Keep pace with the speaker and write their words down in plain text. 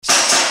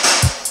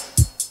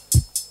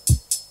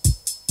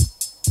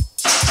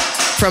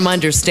From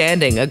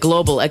understanding a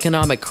global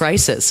economic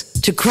crisis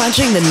to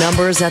crunching the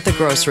numbers at the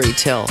grocery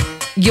till,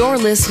 you're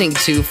listening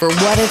to For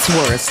What It's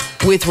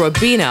Worth with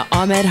Rubina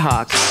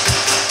Ahmed-Haq.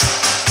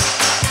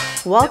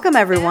 Welcome,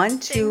 everyone,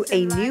 to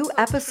a new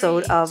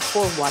episode of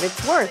For What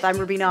It's Worth. I'm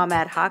Rubina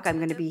Ahmed-Haq. I'm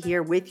going to be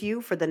here with you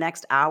for the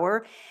next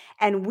hour,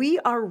 and we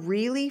are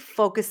really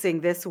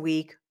focusing this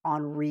week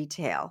on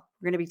retail.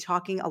 We're going to be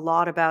talking a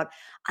lot about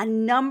a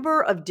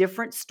number of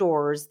different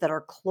stores that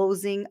are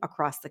closing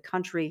across the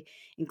country,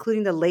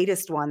 including the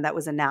latest one that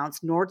was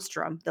announced,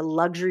 Nordstrom, the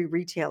luxury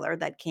retailer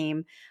that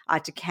came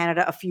to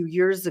Canada a few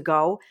years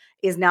ago,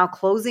 is now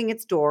closing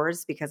its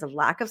doors because of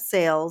lack of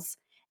sales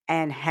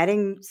and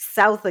heading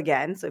south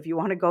again. So if you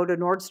want to go to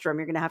Nordstrom,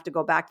 you're going to have to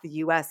go back to the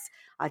U.S.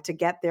 To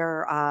get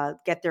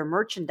their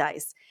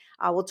merchandise.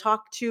 We'll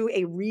talk to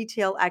a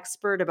retail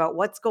expert about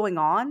what's going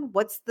on.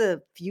 What's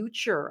the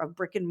future of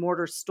brick and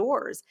mortar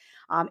stores?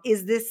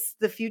 Is this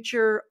the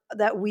future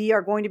that we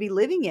are going to be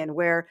living in,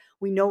 where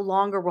we no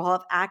longer will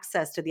have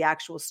access to the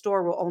actual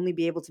store? We'll only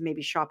be able to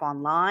maybe shop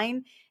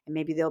online, and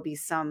maybe there'll be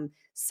some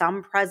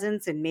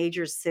presence in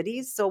major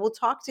cities. So we'll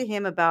talk to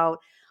him about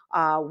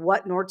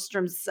what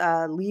Nordstrom's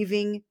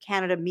leaving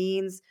Canada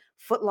means.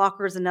 Foot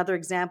Locker is another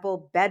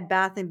example. Bed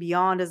Bath &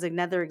 Beyond is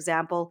another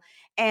example.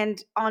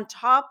 And on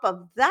top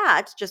of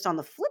that, just on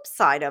the flip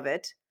side of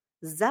it,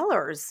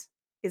 Zellers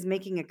is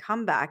making a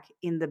comeback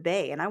in the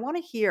Bay. And I want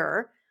to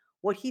hear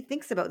what he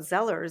thinks about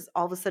Zellers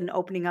all of a sudden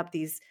opening up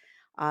these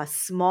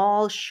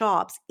small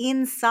shops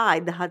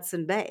inside the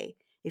Hudson Bay.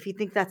 If you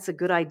think that's a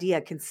good idea,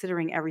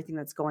 considering everything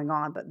that's going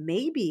on. But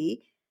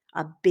maybe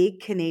a big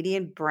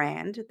Canadian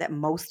brand that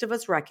most of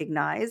us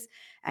recognize.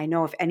 I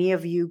know if any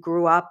of you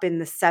grew up in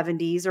the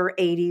 70s or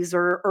 80s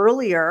or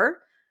earlier,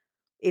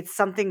 it's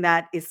something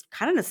that is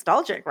kind of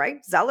nostalgic,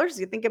 right? Zellers,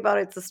 you think about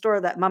it, it's a store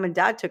that mom and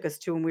dad took us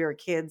to when we were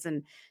kids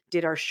and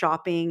did our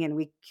shopping, and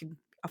we could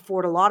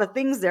afford a lot of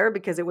things there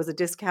because it was a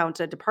discount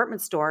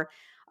department store.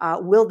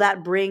 Will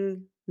that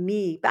bring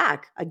me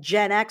back, a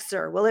Gen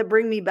Xer? Will it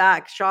bring me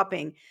back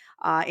shopping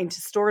into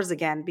stores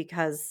again?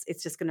 Because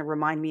it's just going to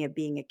remind me of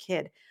being a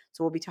kid.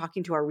 So we'll be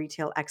talking to our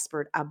retail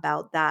expert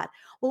about that.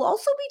 We'll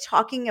also be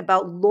talking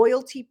about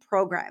loyalty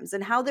programs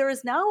and how there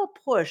is now a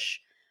push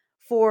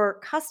for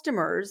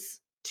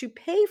customers to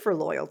pay for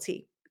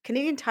loyalty.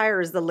 Canadian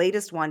Tire is the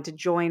latest one to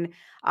join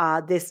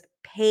this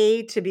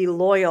pay to be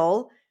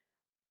loyal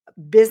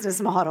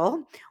business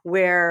model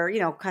where,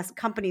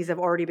 companies have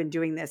already been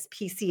doing this.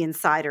 PC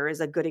Insider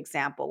is a good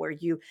example where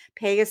you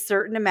pay a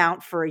certain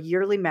amount for a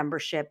yearly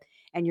membership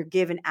and you're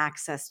given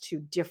access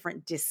to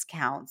different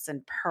discounts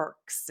and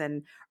perks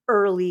and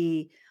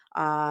early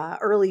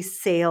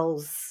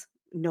sales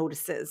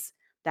notices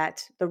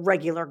that the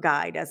regular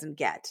guy doesn't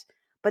get.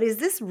 But is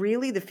this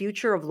really the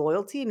future of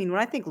loyalty? I mean,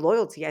 when I think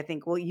loyalty, I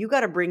think, well, you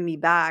got to bring me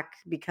back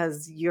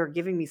because you're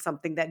giving me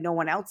something that no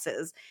one else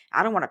is.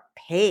 I don't want to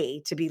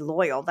pay to be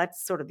loyal.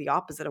 That's sort of the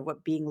opposite of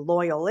what being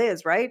loyal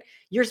is, right?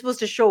 You're supposed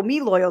to show me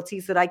loyalty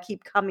so that I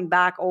keep coming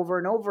back over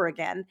and over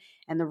again.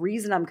 And the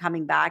reason I'm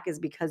coming back is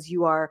because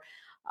you are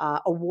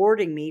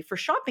awarding me for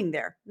shopping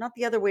there, not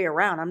the other way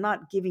around. I'm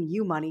not giving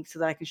you money so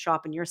that I can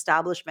shop in your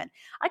establishment.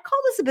 I call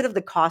this a bit of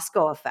the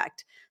Costco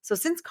effect. So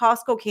since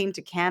Costco came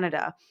to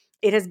Canada,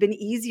 it has been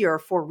easier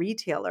for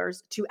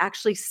retailers to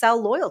actually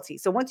sell loyalty.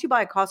 So once you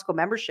buy a Costco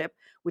membership,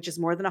 which is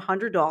more than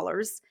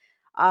 $100,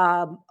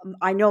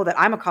 I know that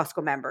I'm a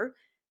Costco member,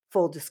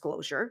 full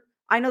disclosure.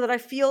 I know that I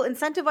feel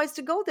incentivized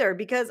to go there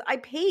because I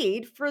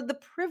paid for the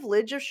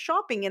privilege of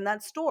shopping in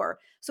that store.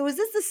 So is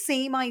this the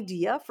same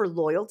idea for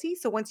loyalty?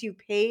 So once you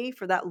pay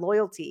for that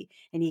loyalty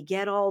and you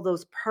get all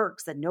those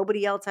perks that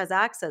nobody else has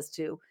access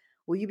to,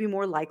 will you be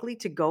more likely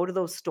to go to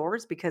those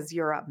stores because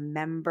you're a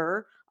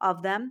member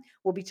of them?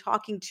 We'll be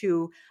talking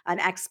to an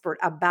expert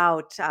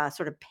about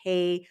sort of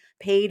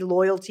paid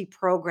loyalty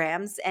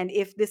programs and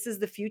if this is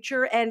the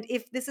future and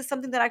if this is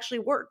something that actually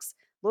works.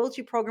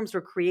 Loyalty programs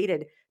were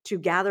created to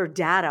gather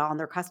data on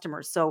their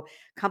customers so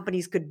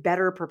companies could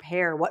better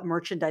prepare what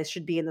merchandise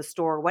should be in the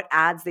store, what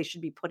ads they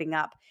should be putting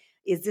up.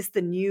 Is this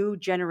the new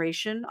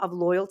generation of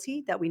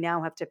loyalty that we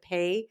now have to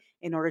pay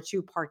in order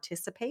to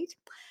participate?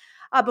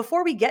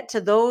 Before we get to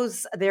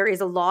those, there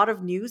is a lot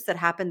of news that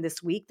happened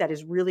this week that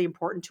is really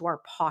important to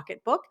our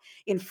pocketbook.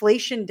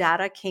 Inflation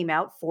data came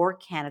out for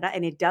Canada,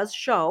 and it does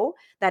show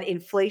that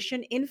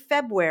inflation in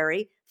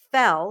February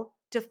fell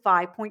to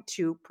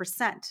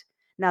 5.2%.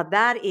 Now,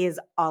 that is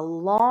a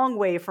long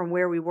way from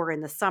where we were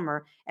in the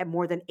summer at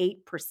more than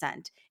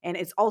 8%. And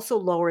it's also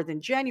lower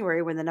than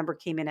January when the number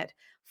came in at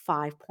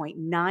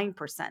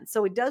 5.9%.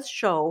 So it does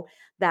show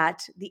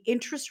that the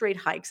interest rate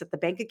hikes that the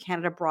Bank of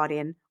Canada brought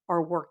in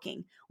are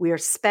working. We are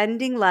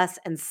spending less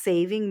and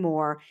saving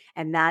more,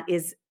 and that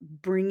is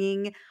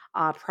bringing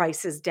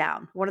prices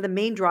down. One of the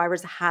main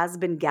drivers has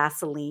been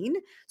gasoline.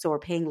 So we're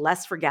paying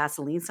less for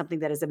gasoline, something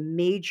that is a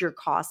major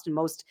cost in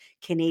most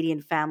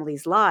Canadian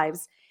families'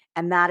 lives.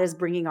 And that is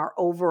bringing our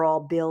overall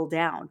bill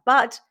down.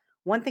 But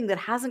one thing that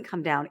hasn't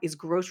come down is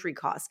grocery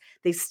costs.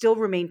 They still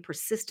remain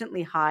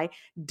persistently high,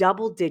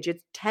 double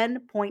digits,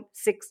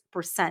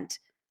 10.6%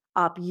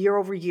 up year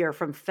over year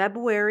from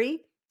February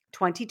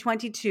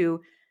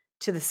 2022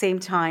 to the same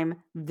time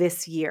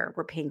this year.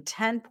 We're paying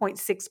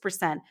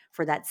 10.6%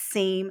 for that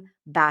same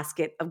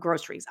basket of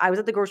groceries. I was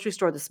at the grocery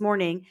store this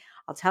morning.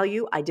 I'll tell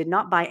you, I did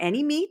not buy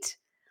any meat.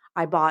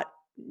 I bought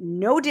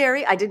no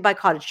dairy. I did buy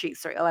cottage cheese.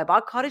 Sorry. Oh, I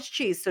bought cottage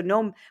cheese. So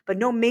no, but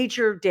no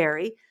major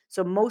dairy.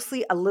 So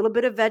mostly a little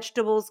bit of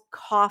vegetables,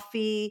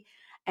 coffee,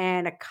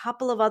 and a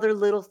couple of other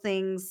little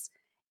things.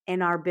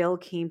 And our bill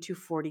came to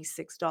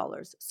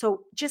 $46.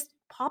 So just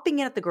popping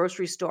in at the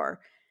grocery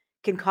store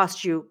can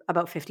cost you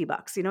about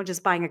 $50,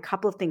 just buying a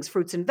couple of things,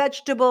 fruits and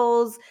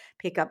vegetables,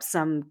 pick up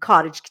some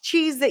cottage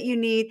cheese that you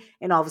need,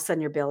 and all of a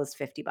sudden your bill is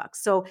 $50.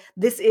 So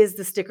this is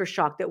the sticker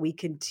shock that we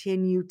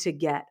continue to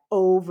get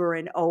over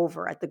and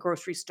over at the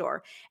grocery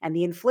store. And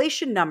the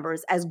inflation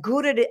numbers, as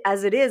good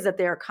as it is that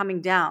they are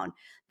coming down,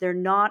 they're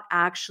not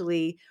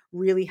actually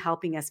really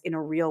helping us in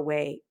a real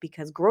way,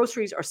 because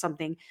groceries are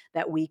something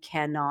that we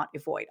cannot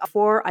avoid.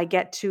 Before I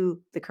get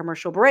to the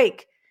commercial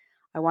break,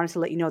 I wanted to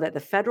let you know that the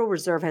Federal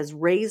Reserve has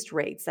raised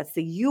rates. That's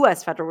the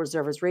US Federal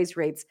Reserve has raised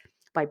rates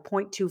by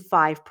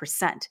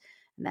 0.25%. And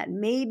that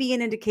may be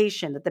an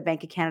indication that the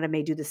Bank of Canada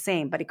may do the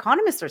same. But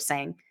economists are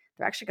saying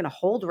they're actually going to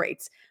hold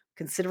rates,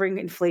 considering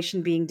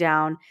inflation being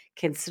down,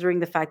 considering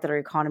the fact that our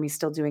economy is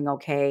still doing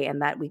okay, and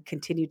that we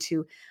continue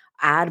to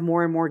add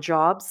more and more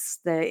jobs.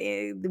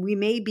 We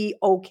may be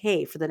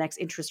okay for the next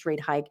interest rate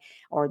hike,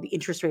 or the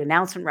interest rate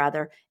announcement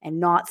rather, and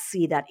not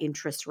see that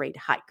interest rate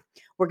hike.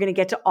 We're going to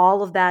get to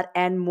all of that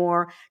and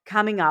more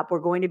coming up. We're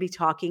going to be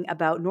talking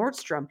about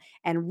Nordstrom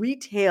and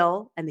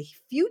retail and the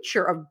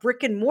future of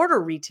brick and mortar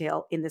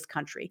retail in this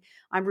country.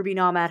 I'm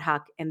Rubina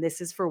Ahmed-Haq, and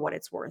this is For What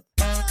It's Worth.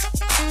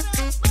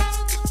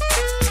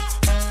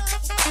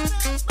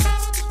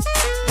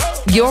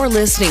 You're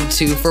listening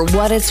to For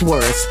What It's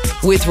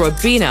Worth with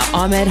Rubina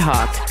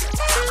Ahmed-Haq.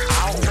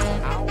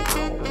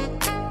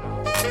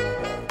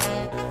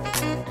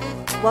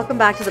 Welcome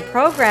back to the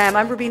program.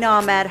 I'm Rubina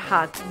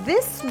Ahmed-Haq.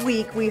 This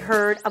week we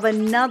heard of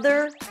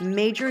another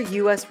major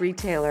U.S.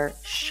 retailer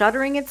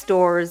shuttering its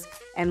doors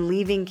and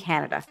leaving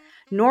Canada.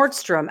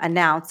 Nordstrom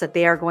announced that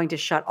they are going to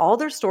shut all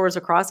their stores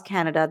across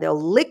Canada. They'll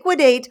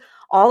liquidate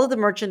all of the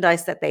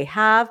merchandise that they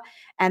have,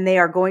 and they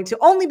are going to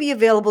only be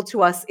available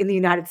to us in the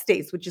United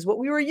States, which is what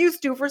we were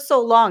used to for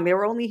so long. They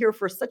were only here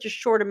for such a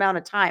short amount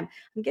of time.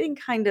 I'm getting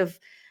kind of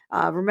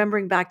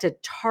remembering back to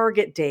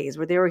Target days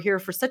where they were here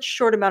for such a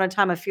short amount of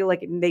time. I feel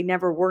like they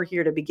never were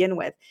here to begin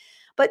with.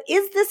 But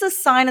is this a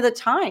sign of the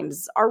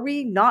times? Are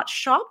we not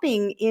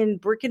shopping in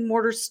brick and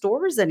mortar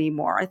stores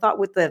anymore? I thought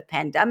with the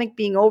pandemic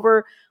being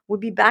over,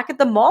 we'd be back at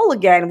the mall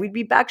again. We'd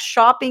be back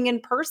shopping in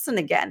person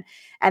again.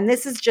 And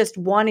this is just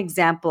one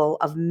example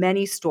of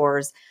many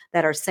stores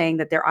that are saying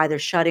that they're either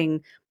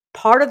shutting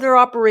part of their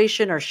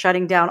operation or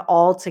shutting down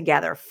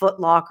altogether.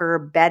 Foot Locker,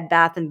 Bed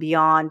Bath &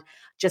 Beyond,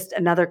 just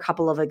another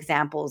couple of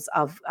examples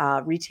of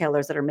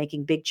retailers that are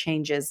making big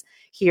changes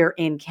here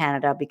in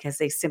Canada because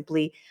they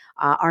simply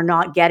are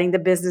not getting the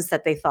business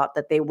that they thought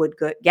that they would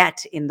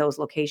get in those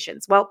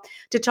locations. Well,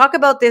 to talk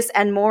about this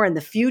and more in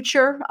the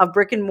future of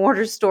brick and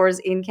mortar stores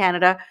in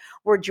Canada,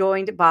 we're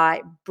joined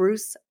by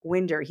Bruce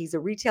Winder. He's a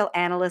retail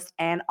analyst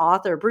and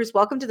author. Bruce,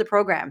 welcome to the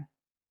program.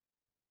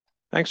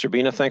 Thanks,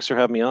 Rubina. Thanks for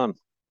having me on.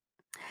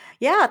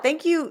 Yeah,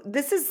 thank you.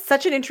 This is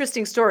such an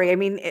interesting story. I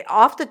mean,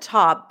 off the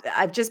top,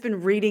 I've just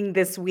been reading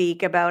this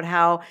week about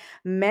how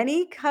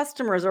many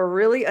customers are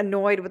really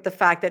annoyed with the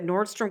fact that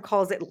Nordstrom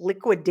calls it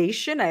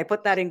liquidation. I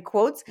put that in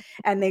quotes,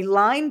 and they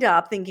lined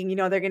up thinking,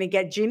 they're going to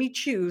get Jimmy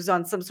Choo's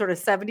on some sort of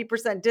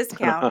 70%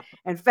 discount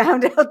and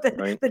found out that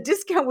Right. the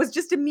discount was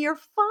just a mere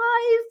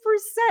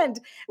 5%.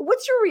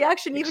 What's your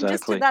reaction even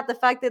just to Exactly. that, the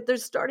fact that they're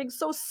starting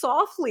so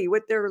softly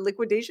with their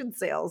liquidation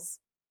sales?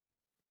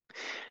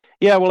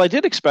 Yeah, well, I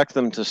did expect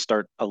them to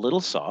start a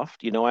little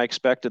soft. I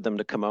expected them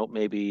to come out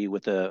maybe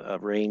with a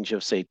range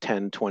of, say,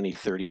 10, 20,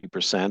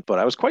 30%, but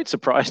I was quite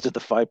surprised at the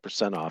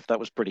 5% off. That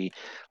was pretty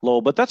low,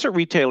 but that's what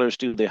retailers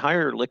do. They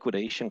hire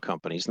liquidation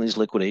companies, and these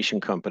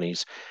liquidation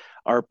companies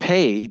are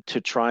paid to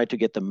try to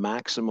get the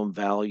maximum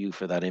value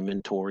for that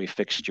inventory,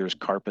 fixtures,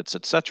 carpets,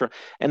 etc.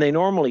 And they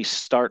normally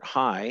start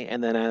high,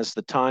 and then as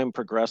the time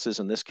progresses,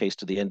 in this case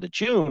to the end of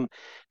June,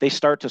 they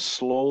start to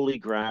slowly,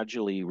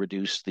 gradually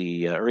reduce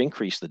or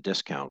increase the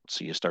discount.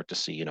 So you start to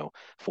see,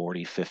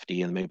 40,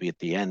 50, and maybe at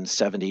the end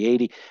 70,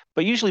 80.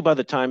 But usually by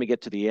the time you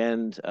get to the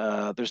end,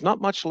 there's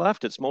not much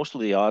left. It's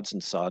mostly the odds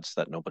and sods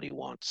that nobody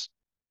wants.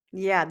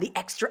 Yeah, the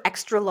extra,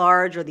 extra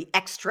large or the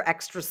extra,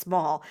 extra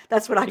small.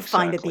 That's what I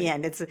find at the Exactly.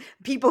 end. It's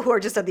people who are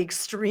just at the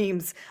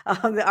extremes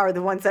are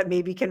the ones that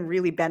maybe can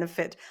really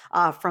benefit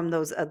from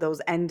those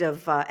end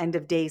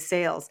of day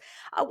sales.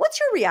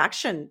 What's your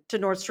reaction to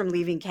Nordstrom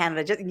leaving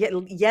Canada? Just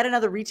yet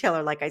another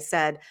retailer, like I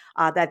said,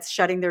 that's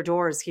shutting their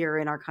doors here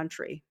in our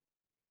country.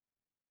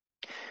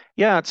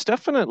 Yeah, it's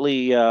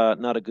definitely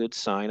not a good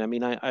sign. I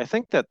mean, I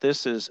think that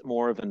this is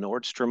more of a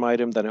Nordstrom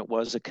item than it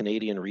was a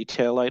Canadian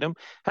retail item.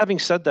 Having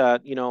said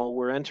that,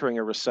 we're entering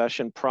a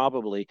recession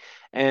probably,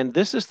 and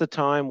this is the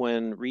time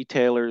when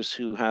retailers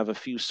who have a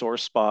few sore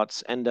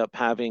spots end up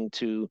having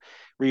to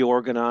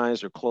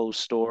reorganize or close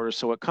stores.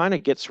 So it kind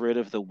of gets rid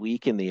of the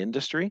weak in the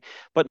industry.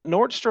 But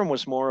Nordstrom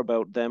was more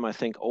about them, I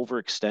think,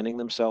 overextending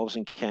themselves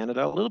in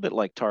Canada, a little bit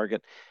like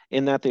Target,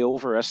 in that they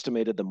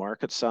overestimated the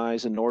market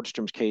size. In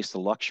Nordstrom's case, the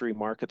luxury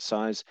market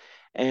size.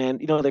 And,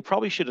 they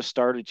probably should have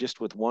started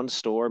just with one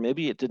store.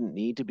 Maybe it didn't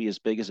need to be as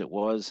big as it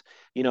was,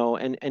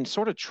 and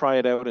sort of try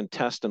it out and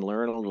test and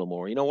learn a little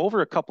more.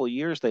 Over a couple of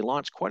years, they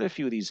launched quite a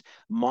few of these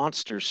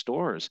monster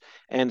stores.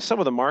 And some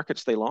of the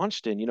markets they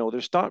launched in,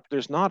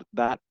 there's not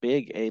that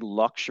big a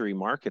luxury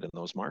market in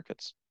those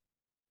markets.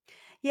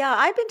 Yeah,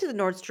 I've been to the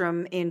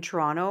Nordstrom in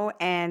Toronto,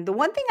 and the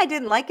one thing I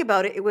didn't like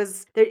about it, it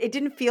was that it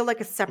didn't feel like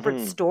a separate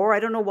Mhm. store.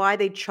 I don't know why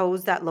they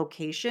chose that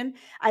location.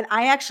 And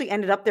I actually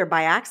ended up there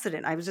by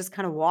accident. I was just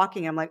kind of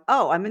walking. I'm like,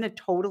 oh, I'm in a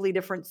totally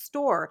different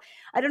store.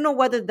 I don't know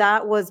whether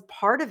that was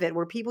part of it,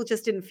 where people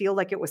just didn't feel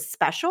like it was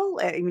special.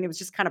 I mean, it was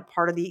just kind of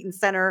part of the Eaton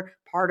Center,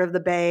 part of the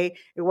Bay.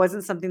 It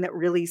wasn't something that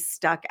really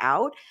stuck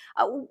out.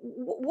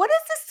 What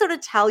does this sort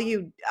of tell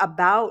you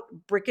about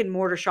brick and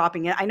mortar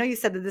shopping? And I know you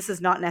said that this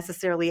is not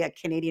necessarily a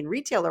Canadian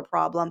retailer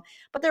problem,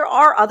 but there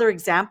are other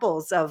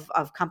examples of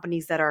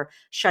companies that are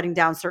shutting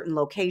down certain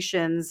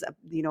locations,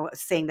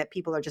 saying that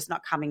people are just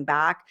not coming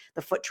back.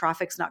 The foot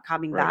traffic's not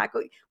coming Right. back.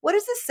 What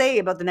does this say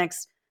about the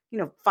next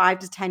 5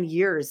 to 10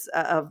 years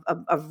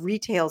of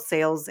retail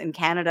sales in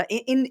Canada,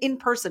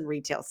 in-person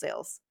retail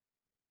sales?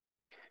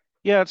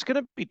 Yeah, it's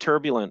going to be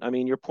turbulent. I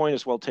mean, your point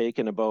is well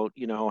taken about,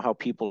 how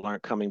people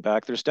aren't coming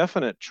back. There's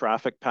definite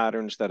traffic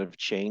patterns that have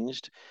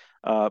changed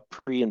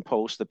pre and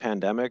post the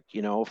pandemic.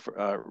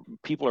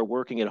 People are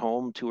working at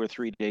home 2 or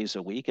 3 days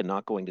a week and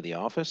not going to the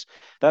office.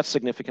 That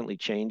significantly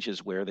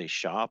changes where they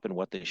shop and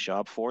what they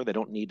shop for. They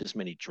don't need as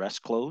many dress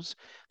clothes.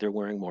 They're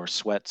wearing more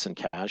sweats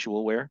and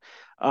casual wear.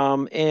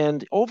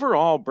 And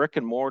overall, brick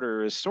and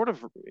mortar is sort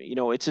of,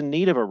 it's in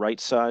need of a right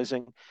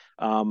sizing.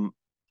 Um,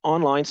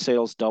 Online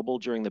sales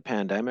doubled during the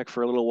pandemic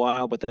for a little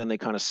while, but then they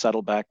kind of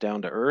settled back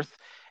down to earth.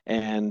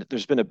 And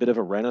there's been a bit of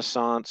a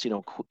renaissance,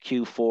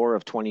 Q4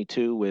 of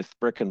 22 with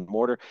brick and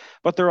mortar.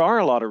 But there are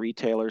a lot of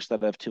retailers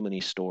that have too many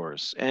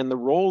stores, and the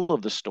role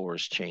of the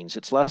stores changed.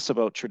 It's less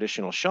about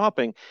traditional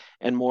shopping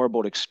and more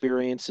about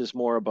experiences,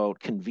 more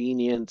about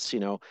convenience,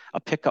 a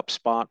pickup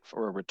spot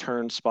or a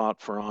return spot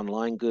for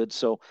online goods.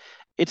 So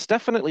it's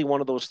definitely one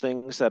of those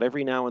things that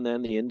every now and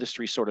then the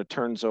industry sort of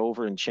turns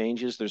over and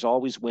changes. There's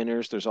always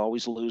winners, there's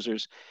always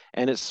losers,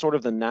 and it's sort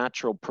of the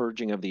natural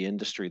purging of the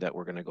industry that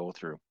we're going to go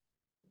through.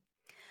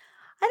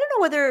 I don't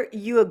know whether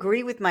you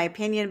agree with my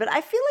opinion, but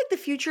I feel like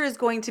the future is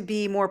going to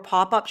be more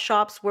pop-up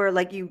shops where,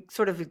 like you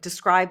sort of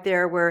described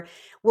there, where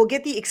we'll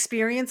get the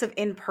experience of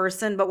in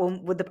person, but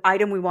with the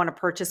item we want to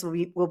purchase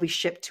will be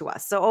shipped to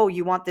us. So, oh,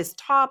 you want this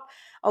top?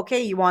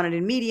 Okay, you want it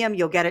in medium,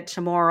 you'll get it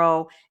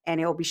tomorrow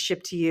and it will be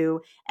shipped to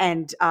you.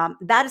 And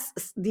that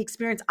is the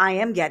experience I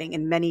am getting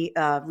in many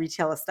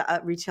retail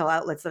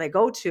outlets that I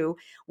go to,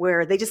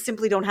 where they just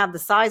simply don't have the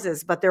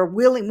sizes, but they're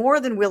more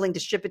than willing to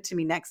ship it to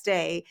me next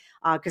day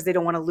because they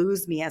don't want to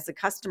lose me as a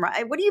customer.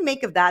 What do you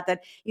make of that?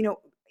 That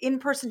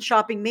in-person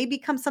shopping may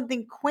become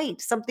something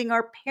quaint, something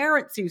our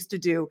parents used to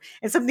do,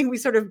 and something we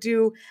sort of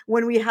do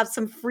when we have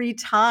some free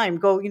time.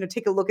 Go,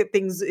 take a look at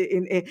things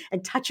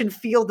and touch and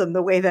feel them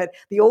the way that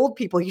the old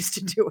people used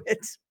to do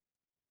it.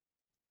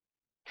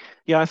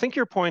 Yeah, I think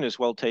your point is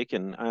well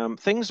taken.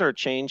 Things are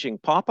changing.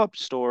 Pop-up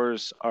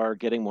stores are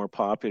getting more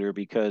popular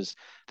because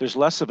there's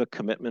less of a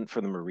commitment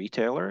for them a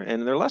retailer,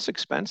 and they're less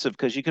expensive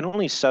because you can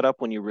only set up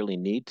when you really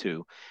need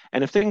to.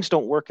 And if things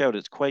don't work out,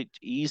 it's quite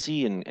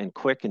easy and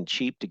quick and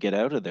cheap to get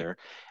out of there.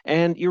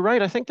 And you're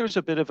right, I think there's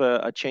a bit of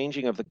a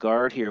changing of the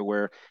guard here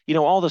where,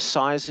 all the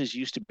sizes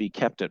used to be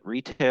kept at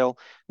retail.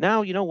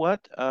 Now, you know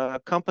what?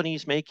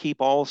 Companies may keep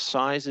all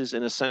sizes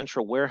in a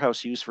central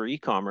warehouse used for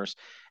e-commerce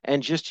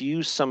and just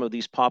use some of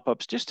these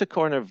pop-ups just to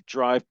kind of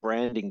drive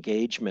brand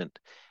engagement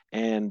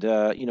and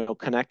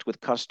connect with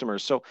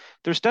customers. So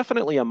there's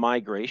definitely a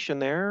migration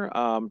there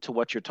to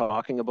what you're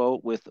talking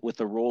about with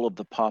the role of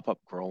the pop-up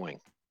growing.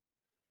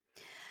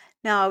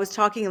 Now, I was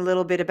talking a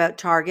little bit about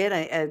Target,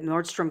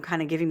 Nordstrom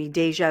kind of giving me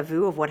deja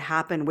vu of what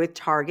happened with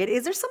Target.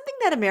 Is there something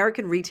that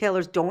American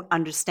retailers don't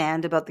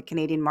understand about the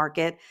Canadian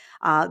market,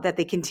 that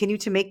they continue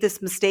to make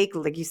this mistake,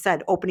 like you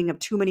said, opening up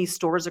too many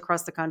stores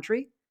across the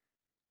country?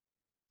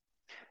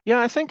 Yeah,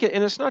 I think,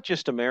 and it's not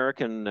just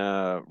American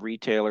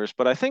retailers,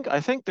 but I think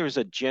there's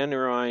a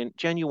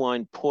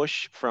genuine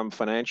push from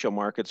financial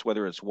markets,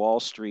 whether it's Wall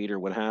Street or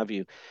what have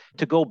you,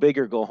 to go big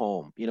or go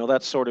home.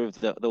 That's sort of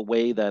the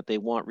way that they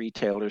want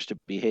retailers to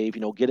behave.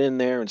 Get in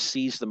there and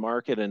seize the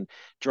market and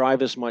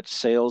drive as much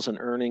sales and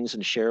earnings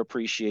and share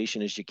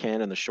appreciation as you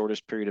can in the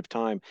shortest period of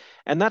time.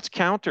 And that's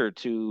counter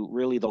to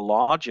really the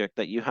logic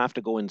that you have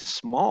to go in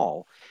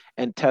small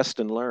and test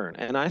and learn.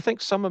 And I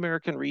think some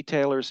American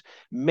retailers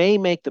may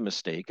make the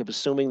mistake of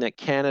assuming that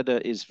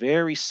Canada is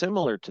very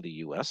similar to the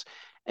US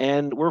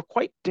And we're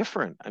quite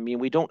different. I mean,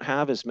 we don't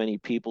have as many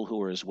people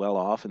who are as well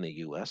off in the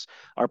US.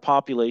 Our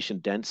population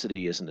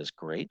density isn't as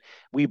great.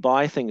 We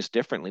buy things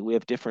differently. We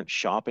have different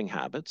shopping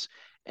habits.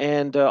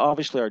 And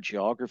obviously, our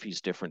geography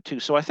is different too.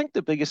 So I think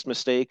the biggest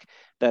mistake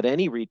that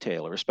any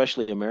retailer,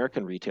 especially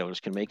American retailers,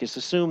 can make is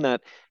assume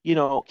that,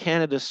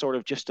 Canada's sort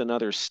of just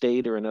another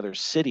state or another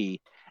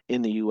city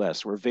in the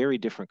US. We're a very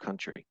different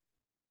country.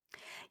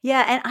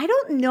 Yeah, and I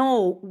don't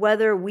know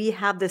whether we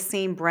have the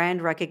same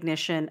brand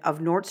recognition of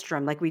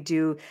Nordstrom like we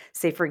do,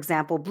 say, for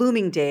example,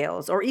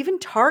 Bloomingdale's or even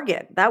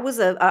Target. That was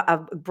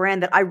a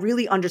brand that I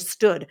really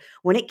understood.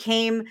 When it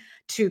came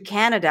to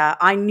Canada,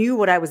 I knew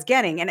what I was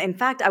getting. And in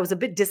fact, I was a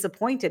bit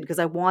disappointed because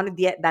I wanted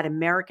that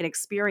American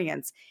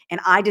experience,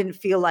 and I didn't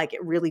feel like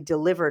it really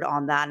delivered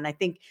on that. And I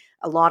think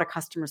a lot of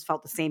customers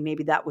felt the same.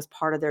 Maybe that was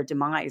part of their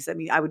demise. I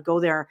mean, I would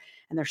go there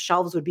and their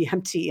shelves would be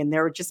empty and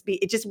there would just be,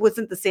 it just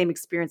wasn't the same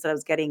experience that I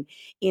was getting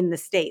in the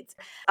States.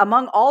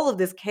 Among all of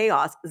this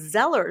chaos,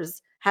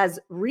 Zellers has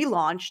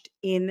relaunched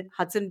in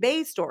Hudson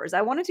Bay stores.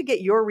 I wanted to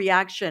get your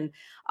reaction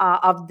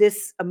of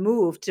this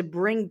move to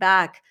bring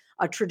back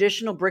a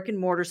traditional brick and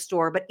mortar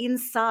store, but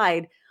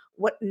inside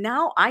what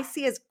now I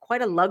see as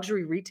quite a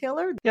luxury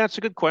retailer. Yeah, it's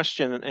a good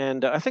question,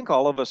 and I think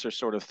all of us are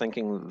sort of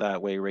thinking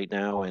that way right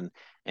now.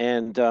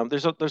 And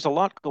there's a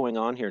lot going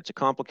on here. It's a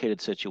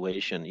complicated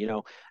situation.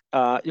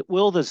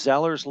 Will the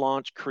Zellers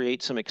launch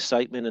create some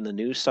excitement in the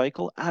news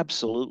cycle?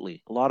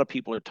 Absolutely. A lot of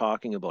people are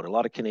talking about it. A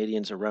lot of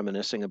Canadians are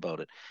reminiscing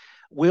about it.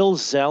 Will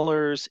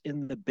Zellers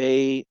in the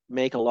Bay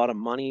make a lot of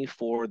money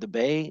for the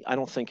Bay? I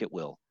don't think it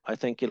will. I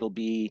think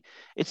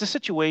it's a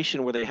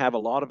situation where they have a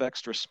lot of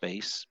extra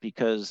space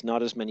because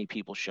not as many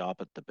people shop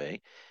at the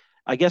Bay.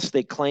 I guess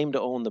they claim to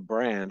own the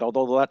brand,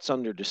 although that's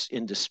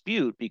in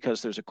dispute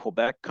because there's a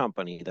Quebec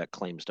company that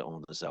claims to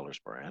own the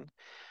Zellers brand.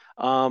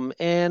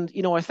 And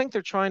I think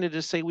they're trying to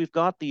just say we've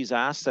got these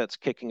assets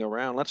kicking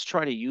around. Let's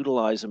try to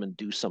utilize them and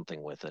do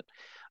something with it.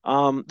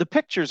 The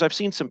pictures, I've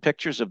seen some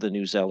pictures of the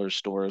new Zellers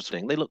stores.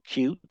 They look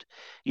cute.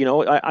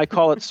 I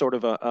call it sort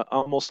of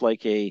almost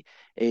like a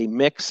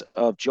mix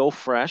of Joe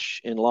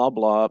Fresh in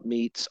Loblaw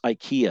meets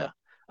IKEA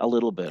a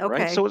little bit,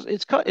 right? Okay. So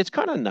it's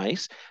kind of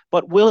nice,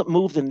 but will it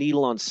move the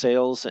needle on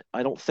sales?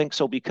 I don't think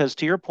so because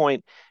to your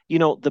point,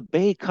 the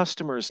Bay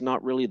customer is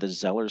not really the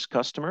Zellers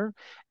customer,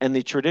 and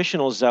the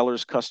traditional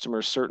Zellers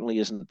customer certainly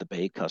isn't the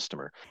Bay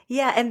customer.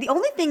 Yeah, and the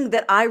only thing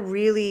that I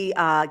really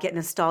get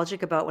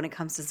nostalgic about when it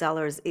comes to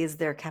Zellers is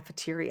their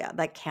cafeteria,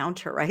 that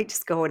counter, right?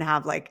 Just go and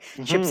have like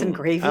chips and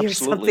gravy or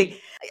something.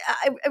 Absolutely.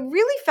 I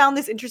really found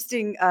this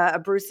interesting,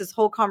 Bruce, this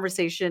whole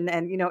conversation.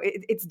 And,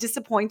 it's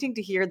disappointing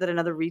to hear that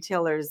another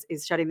retailer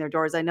is shutting their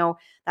doors. I know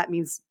that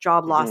means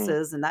job Hmm.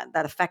 losses and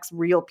that affects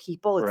real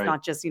people. It's Right.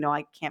 not just,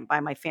 I can't buy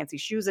my fancy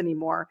shoes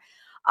anymore.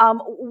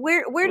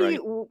 Where do Right.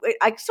 you,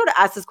 I sort of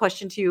asked this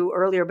question to you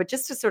earlier, but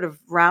just to sort of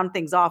round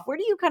things off, where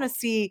do you kind of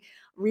see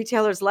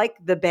retailers like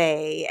the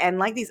Bay and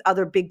like these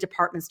other big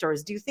department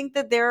stores? Do you think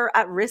that they're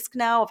at risk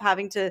now of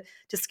having to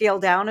scale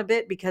down a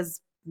bit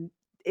because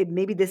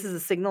maybe this is a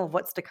signal of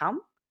what's to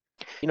come?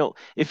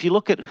 If you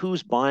look at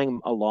who's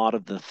buying a lot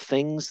of the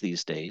things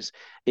these days,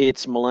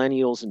 it's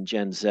millennials and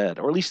Gen Z,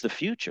 or at least the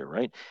future,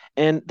 right?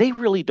 And they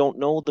really don't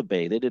know the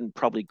Bay. They didn't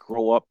probably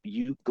grow up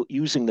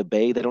using the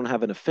Bay. They don't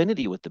have an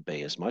affinity with the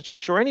Bay as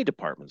much, or any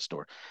department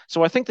store.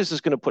 So I think this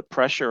is going to put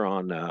pressure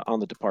on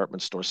the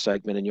department store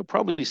segment, and you'll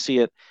probably see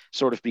it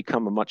sort of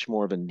become a much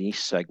more of a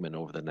niche segment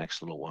over the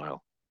next little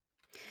while.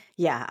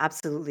 Yeah,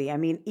 absolutely. I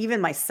mean,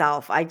 even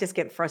myself, I just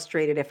get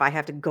frustrated if I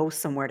have to go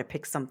somewhere to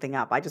pick something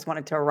up. I just want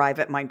it to arrive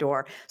at my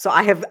door. So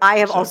I have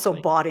also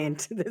Exactly. bought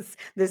into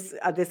this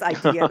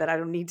idea that I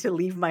don't need to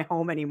leave my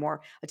home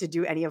anymore to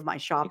do any of my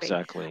shopping.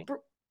 Exactly.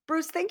 Bru-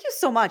 Bruce, thank you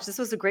so much. This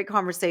was a great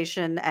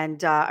conversation,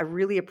 and I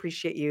really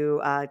appreciate you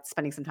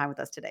spending some time with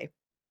us today.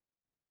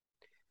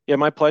 Yeah,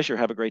 my pleasure.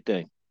 Have a great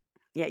day.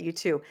 Yeah, you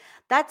too.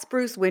 That's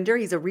Bruce Winder.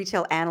 He's a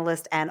retail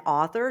analyst and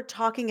author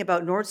talking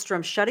about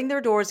Nordstrom shutting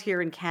their doors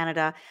here in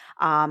Canada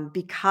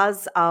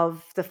because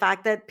of the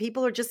fact that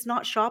people are just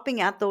not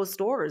shopping at those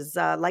stores,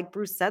 like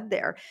Bruce said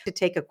there, to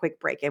take a quick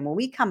break. And when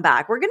we come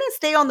back, we're going to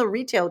stay on the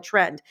retail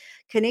trend.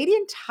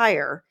 Canadian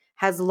Tire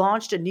has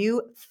launched a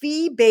new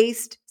fee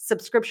based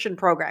subscription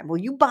program. Will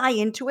you buy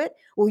into it?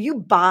 Will you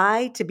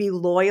buy to be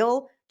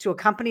loyal to a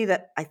company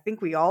that I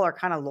think we all are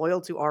kind of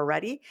loyal to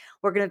already?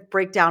 We're going to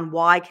break down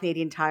why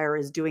Canadian Tire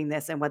is doing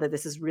this and whether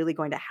this is really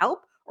going to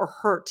help or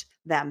hurt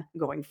them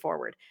going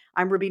forward.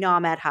 I'm Rubina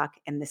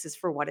Ahmed-Haq, and this is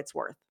For What It's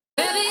Worth.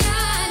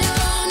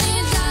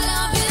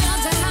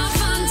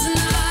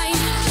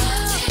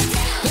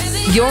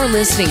 You're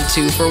listening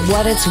to For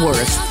What It's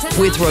Worth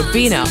with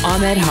Rubina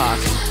Ahmed-Haq.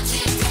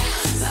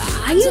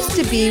 I used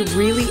to be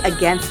really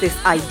against this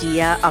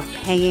idea of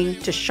paying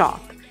to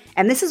shop.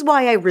 And this is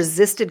why I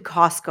resisted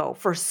Costco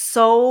for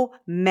so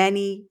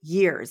many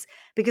years.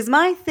 Because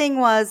my thing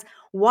was,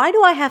 why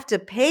do I have to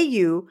pay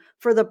you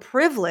for the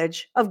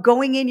privilege of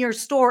going in your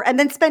store and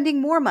then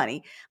spending more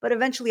money? But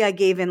eventually I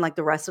gave in like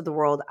the rest of the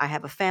world. I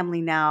have a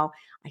family now.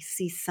 I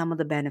see some of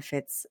the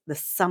benefits,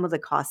 some of the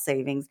cost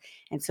savings.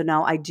 And so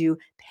now I do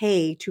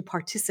pay to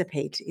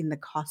participate in the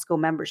Costco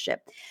membership.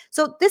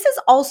 So this has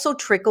also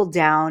trickled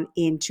down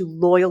into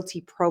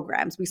loyalty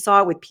programs. We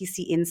saw it with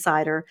PC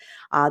Insider.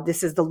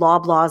 This is the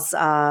Loblaw's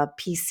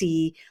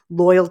PC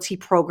loyalty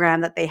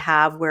program that they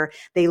have, where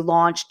they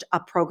launched a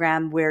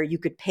program where you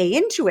could pay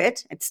into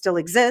it. It still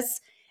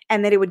exists.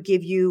 And then it would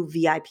give you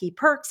VIP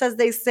perks, as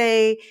they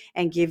say,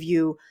 and give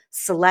you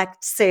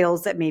select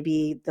sales that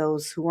maybe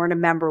those who weren't a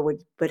member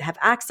would have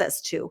access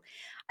to.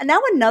 And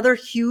now another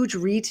huge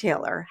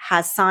retailer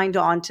has signed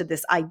on to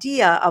this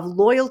idea of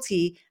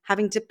loyalty,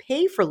 having to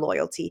pay for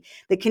loyalty.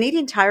 The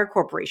Canadian Tire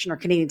Corporation, or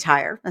Canadian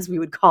Tire, as we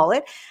would call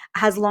it,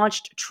 has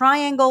launched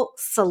Triangle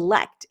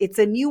Select. It's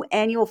a new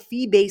annual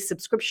fee-based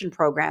subscription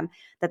program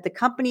that the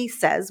company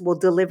says will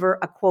deliver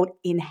a, quote,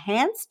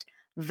 enhanced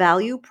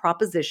value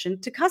proposition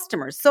to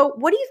customers. So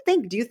what do you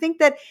think? Do you think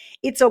that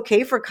it's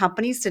okay for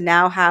companies to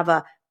now have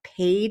a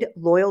paid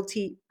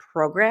loyalty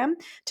program?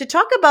 To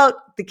talk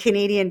about the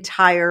Canadian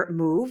Tire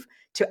move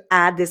to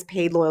add this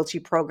paid loyalty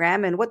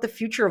program and what the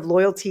future of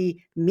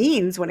loyalty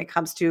means when it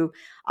comes to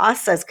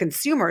us as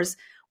consumers,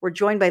 we're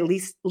joined by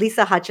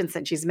Lisa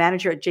Hutcheson. She's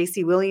manager at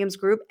JC Williams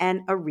Group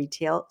and a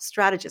retail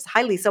strategist.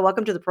 Hi, Lisa.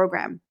 Welcome to the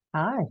program.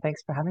 Hi,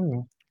 thanks for having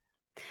me.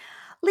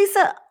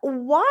 Lisa,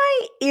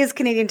 why is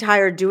Canadian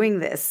Tire doing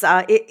this?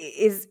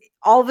 Is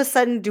all of a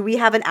sudden, do we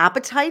have an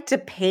appetite to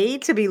pay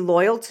to be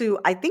loyal to,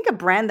 I think, a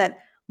brand that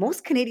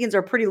most Canadians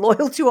are pretty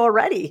loyal to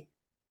already?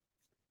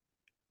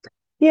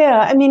 Yeah,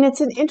 I mean, it's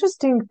an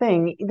interesting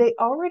thing. They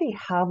already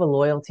have a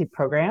loyalty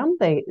program.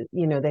 They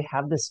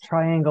have this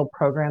triangle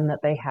program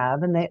that they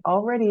have, and they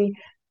already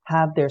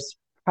have their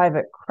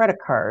private credit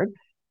card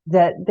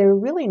that they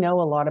really know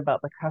a lot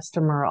about the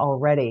customer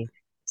already.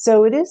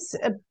 So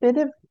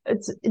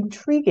it's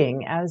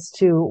intriguing as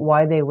to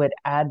why they would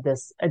add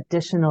this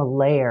additional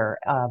layer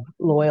of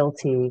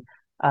loyalty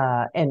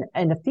and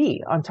a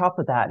fee on top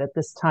of that at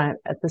this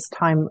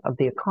time of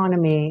the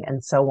economy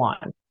and so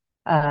on.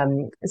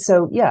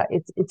 So yeah,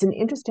 it's an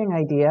interesting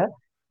idea.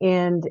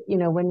 And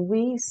when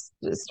we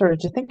started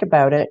to think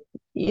about it,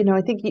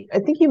 I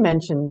think you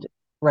mentioned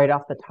right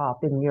off the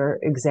top in your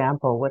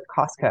example with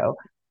Costco.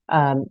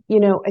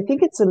 I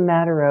think it's a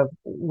matter of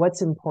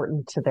what's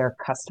important to their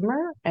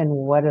customer and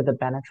what are the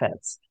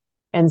benefits.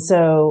 And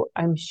so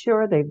I'm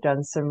sure they've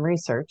done some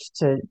research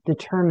to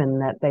determine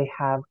that they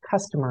have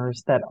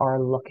customers that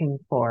are looking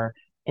for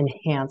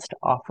enhanced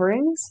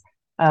offerings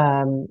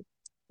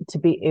to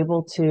be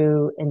able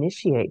to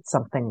initiate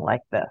something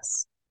like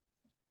this.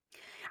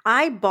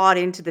 I bought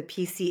into the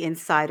PC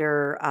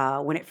Insider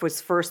when it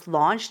was first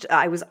launched.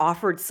 I was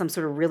offered some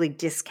sort of really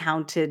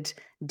discounted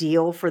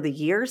deal for the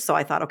year. So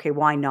I thought, okay,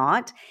 why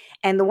not?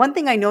 And the one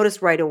thing I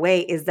noticed right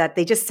away is that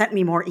they just sent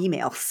me more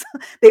emails.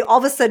 They all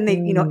of a sudden,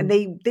 and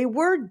they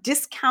were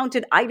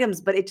discounted items,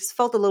 but it just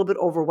felt a little bit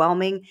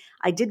overwhelming.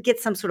 I did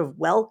get some sort of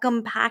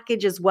welcome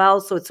package as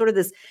well. So it's sort of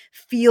this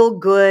feel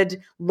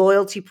good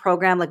loyalty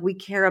program. Like, we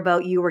care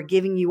about you. We're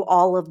giving you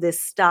all of this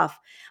stuff.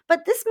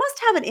 But this must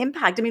have an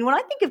impact. I mean, when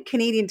I think of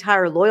Canadian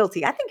Tire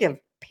loyalty, I think of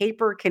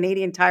paper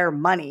Canadian Tire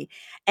money.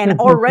 And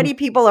already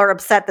people are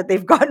upset that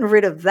they've gotten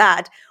rid of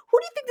that. Who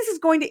do you think this is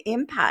going to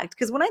impact?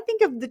 Because when I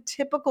think of the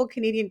typical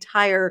Canadian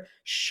Tire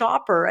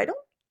shopper, I don't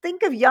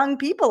think of young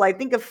people. I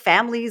think of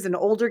families and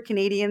older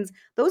Canadians,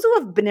 those who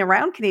have been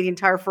around Canadian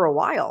Tire for a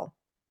while.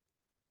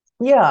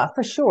 Yeah,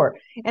 for sure.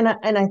 And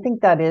I think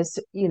that is,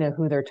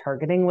 who they're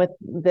targeting with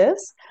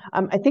this.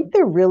 I think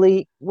they're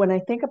really, when I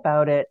think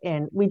about it,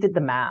 and we did the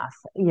math,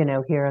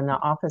 here in the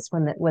office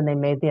when they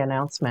made the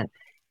announcement,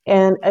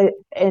 and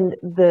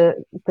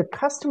the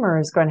customer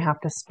is going to have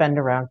to spend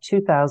around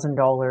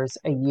 $2,000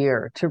 a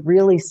year to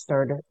really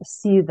start to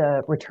see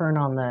the return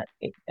on the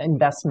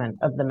investment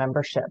of the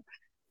membership.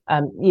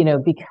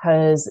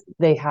 Because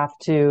they have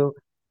to,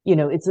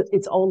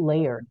 it's all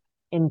layered.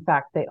 In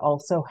fact, they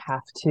also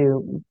have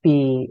to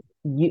be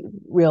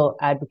real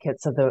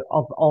advocates of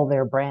all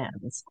their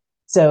brands.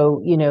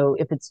 So,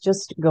 if it's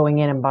just going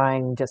in and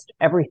buying just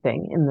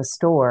everything in the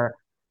store,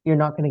 you're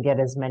not going to get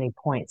as many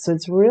points. So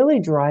it's really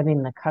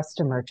driving the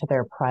customer to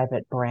their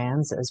private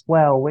brands as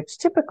well, which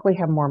typically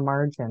have more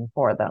margin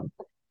for them.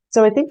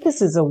 So I think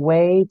this is a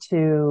way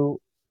to,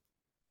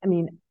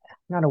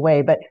 not a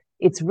way, but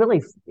it's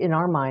really, in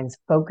our minds,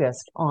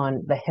 focused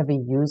on the heavy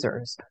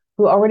users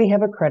who already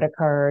have a credit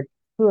card,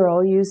 who are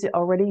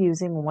already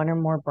using one or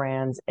more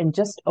brands, and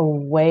just a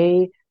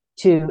way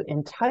to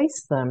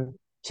entice them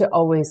to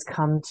always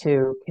come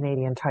to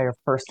Canadian Tire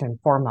first and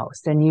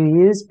foremost. And you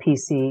use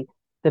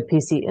the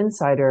PC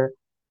Insider,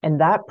 and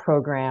that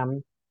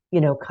program,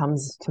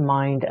 comes to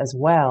mind as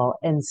well.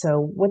 And so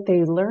what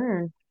they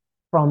learn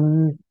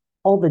from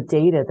all the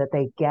data that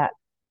they get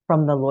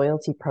from the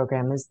loyalty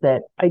program is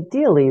that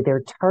ideally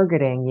they're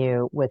targeting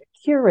you with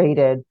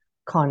curated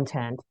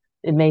content.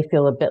 It may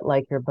feel a bit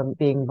like you're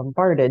being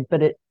bombarded,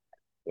 but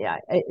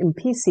in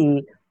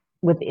PC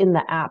within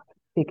the app,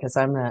 because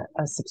I'm a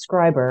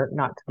subscriber,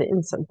 not to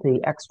the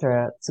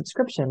extra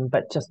subscription,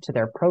 but just to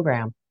their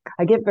program,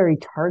 I get very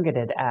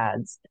targeted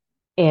ads.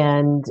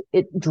 And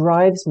it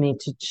drives me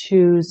to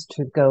choose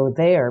to go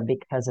there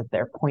because of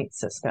their point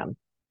system.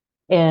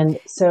 And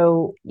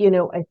so,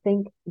 I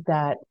think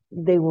that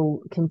they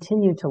will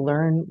continue to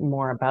learn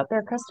more about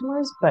their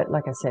customers. But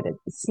like I said, it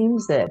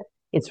seems that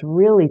it's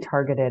really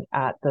targeted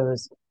at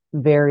those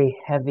very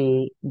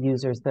heavy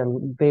users,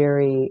 the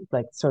very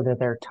like sort of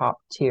their top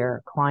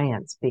tier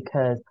clients,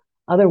 because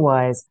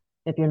otherwise,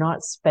 if you're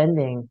not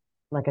spending,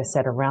 like I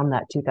said, around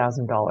that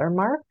 $2,000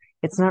 mark,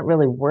 it's not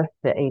really worth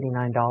the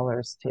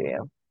 $89 to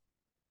you.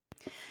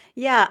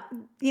 Yeah,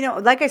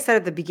 like I said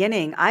at the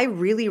beginning, I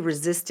really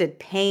resisted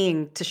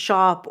paying to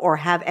shop or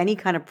have any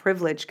kind of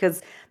privilege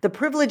because the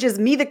privilege is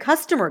me, the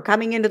customer,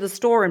 coming into the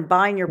store and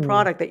buying your Mm.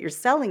 product that you're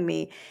selling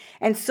me.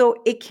 And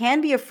so it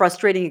can be a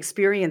frustrating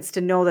experience to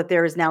know that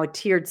there is now a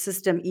tiered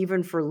system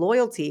even for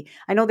loyalty.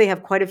 I know they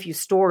have quite a few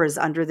stores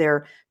under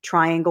their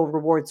Triangle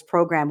Rewards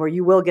program where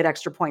you will get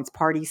extra points,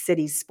 Party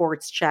City,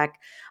 Sports Check,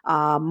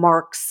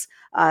 Marks,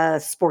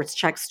 Sports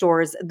Check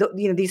stores.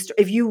 These,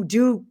 if you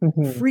do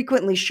Hmm.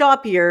 frequently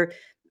shop here,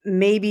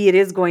 maybe it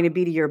is going to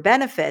be to your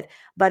benefit.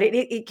 But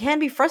it can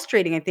be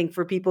frustrating, I think,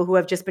 for people who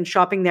have just been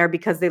shopping there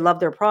because they love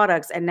their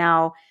products. And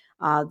now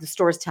the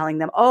store is telling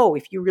them, oh,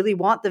 if you really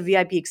want the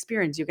VIP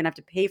experience, you're going to have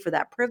to pay for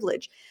that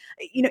privilege.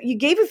 You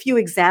gave a few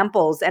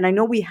examples, and I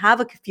know we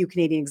have a few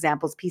Canadian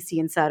examples, PC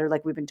Insider,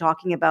 like we've been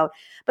talking about.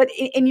 But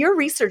in your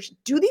research,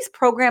 do these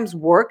programs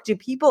work? Do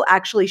people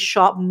actually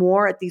shop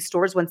more at these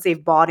stores once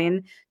they've bought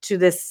in to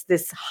this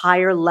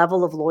higher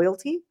level of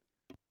loyalty?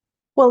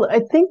 Well, I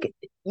think,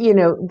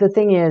 the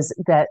thing is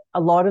that a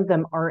lot of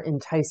them are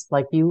enticed,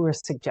 like you were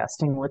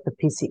suggesting with the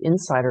PC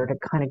Insider, to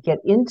kind of get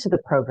into the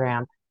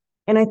program.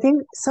 And I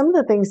think some of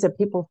the things that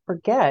people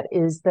forget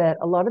is that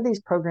a lot of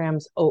these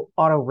programs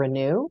auto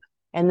renew.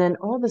 And then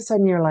all of a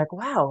sudden you're like,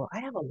 wow, I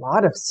have a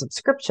lot of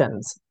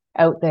subscriptions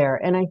out there.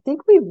 And I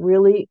think we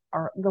really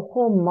the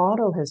whole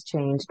model has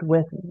changed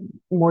with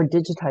more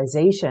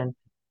digitization.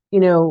 You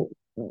know,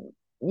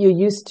 you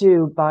used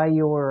to buy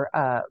your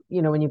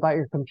when you bought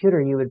your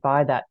computer, you would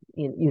buy that,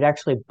 you'd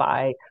actually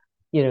buy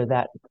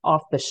that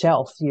off the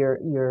shelf,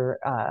 your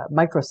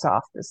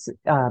Microsoft,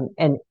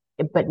 and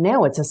but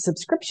now it's a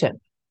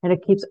subscription, and it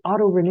keeps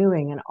auto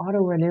renewing and auto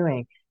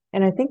renewing.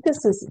 And I think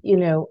this is,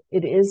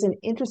 it is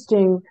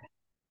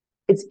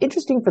it's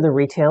interesting for the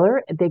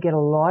retailer. They get a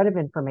lot of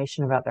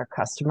information about their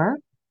customer,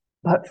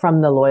 but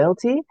from the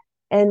loyalty,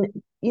 and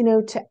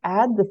to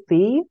add the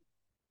fee,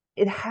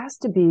 it has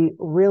to be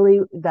really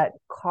that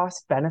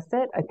cost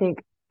benefit. I think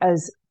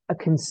as a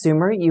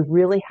consumer, you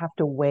really have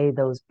to weigh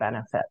those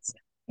benefits.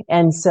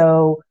 And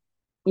so,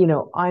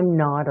 I'm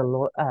not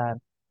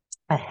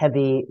a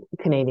heavy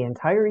Canadian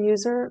Tire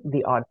user,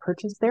 the odd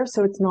purchase there.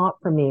 So it's not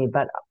for me,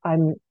 but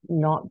I'm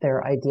not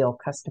their ideal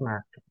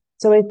customer.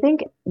 So I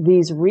think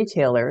these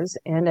retailers,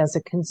 and as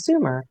a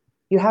consumer,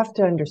 you have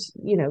to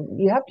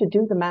you have to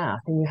do the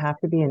math, and you have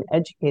to be an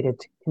educated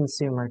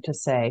consumer to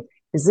say,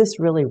 is this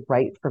really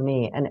right for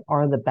me? And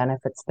are the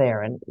benefits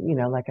there? And,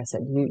 like I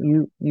said,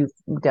 you've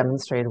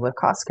demonstrated with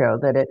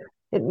Costco that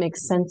it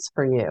makes sense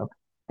for you.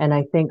 And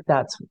I think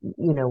that's,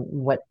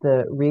 what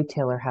the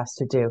retailer has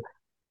to do.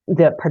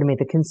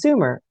 The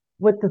consumer,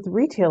 what the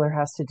retailer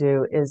has to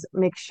do is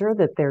make sure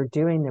that they're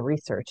doing the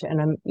research.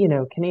 And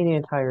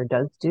Canadian Tire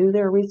does do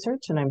their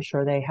research, and I'm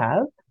sure they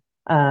have.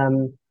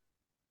 And,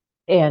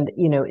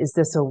 is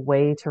this a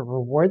way to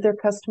reward their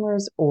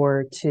customers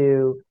or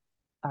to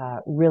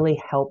really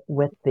help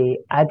with the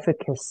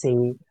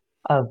advocacy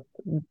of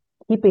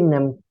keeping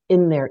them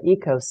in their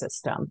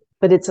ecosystem?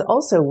 But it's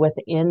also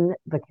within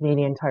the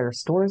Canadian Tire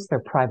stores,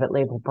 their private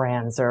label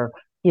brands, or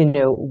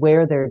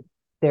where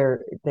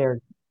they're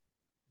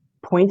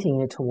pointing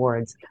you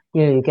towards.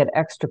 You get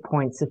extra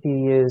points if you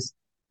use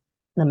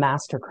the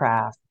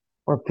Mastercraft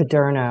or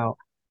Paderno.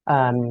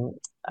 I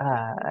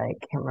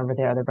can't remember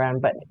the other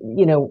brand, but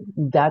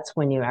that's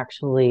when you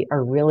actually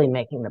are really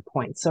making the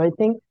point. So I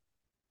think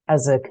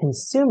as a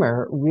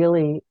consumer,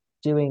 really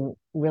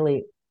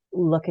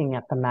looking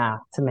at the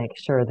math to make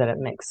sure that it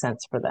makes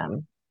sense for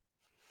them.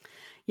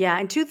 Yeah,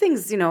 and two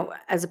things,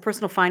 as a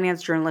personal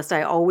finance journalist,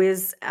 I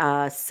always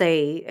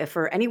say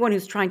for anyone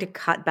who's trying to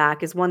cut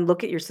back is one,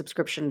 look at your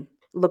subscription.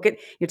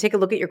 Take a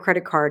look at your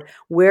credit card.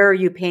 Where are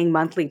you paying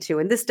monthly to?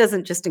 And this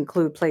doesn't just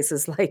include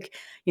places like,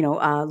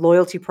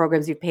 loyalty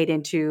programs you've paid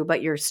into,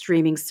 but your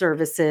streaming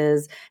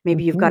services.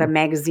 Maybe you've got a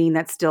magazine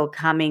that's still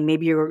coming.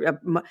 Maybe you're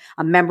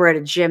a member at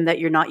a gym that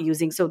you're not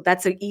using. So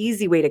that's an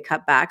easy way to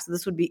cut back. So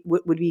this would be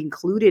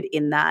included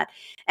in that.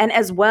 And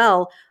as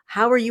well,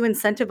 how are you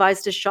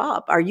incentivized to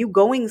shop? Are you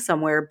going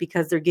somewhere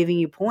because they're giving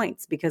you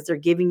points, because they're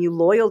giving you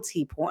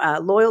loyalty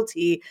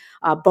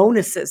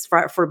bonuses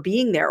for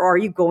being there? Or are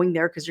you going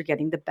there because you're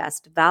getting the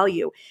best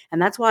value?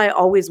 And that's why I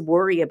always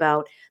worry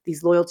about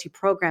these loyalty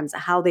programs,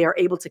 how they are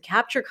able to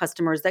capture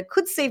customers that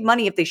could save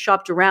money if they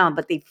shopped around,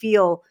 but they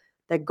feel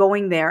that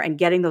going there and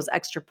getting those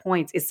extra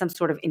points is some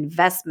sort of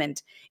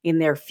investment in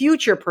their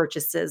future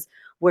purchases,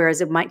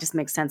 whereas it might just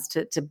make sense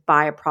to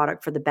buy a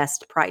product for the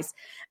best price.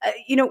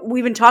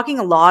 We've been talking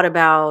a lot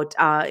about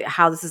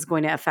how this is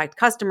going to affect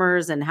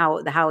customers and how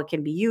it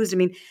can be used. I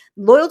mean,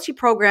 loyalty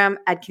program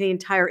at Canadian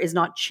Tire is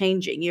not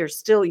changing. You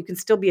can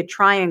still be a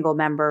Triangle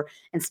member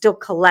and still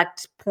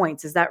collect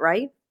points. Is that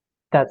right?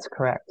 That's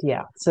correct.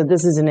 Yeah. So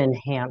this is an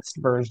enhanced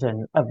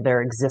version of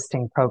their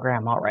existing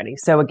program already.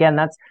 So again,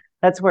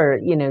 that's where,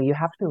 you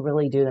have to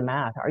really do the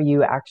math. Are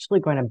you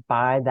actually going to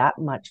buy that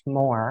much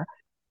more?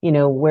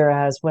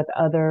 Whereas with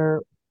other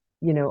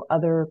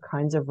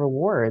kinds of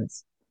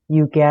rewards,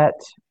 you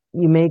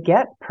may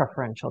get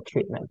preferential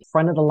treatment,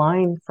 front of the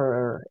line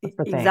for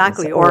things,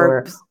 exactly,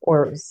 or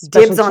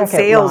dibs on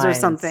sales or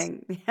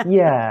something.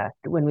 Yeah.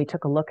 When we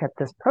took a look at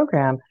this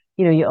program,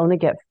 you only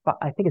get,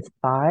 I think it's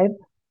 5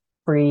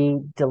 free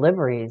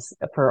deliveries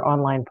for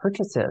online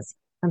purchases.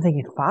 I'm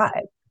thinking 5.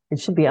 It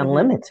should be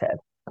unlimited,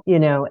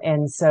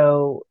 and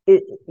so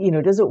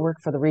does it work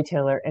for the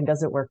retailer and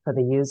does it work for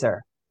the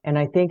user? And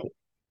I think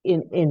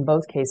in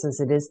both cases,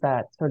 it is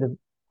that sort of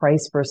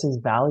price versus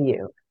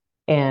value.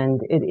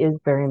 And it is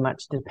very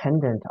much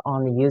dependent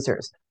on the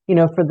users,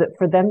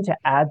 for them to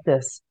add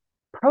this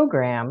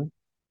program.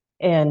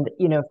 And,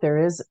 if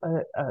there is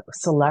a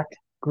select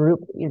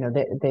group,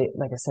 they,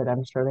 like I said,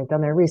 I'm sure they've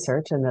done their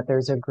research and that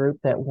there's a group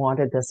that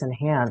wanted this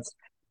enhanced.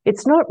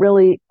 It's not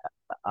really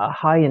a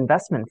high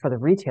investment for the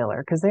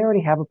retailer because they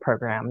already have a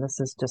program. This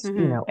is just,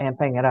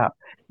 amping it up.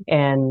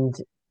 And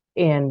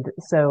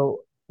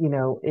so,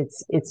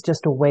 it's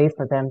just a way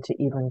for them to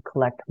even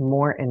collect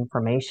more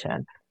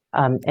information,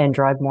 and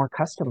drive more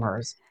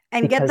customers.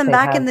 And get them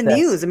back in the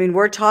news. I mean,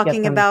 we're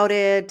talking about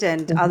it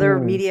and other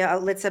media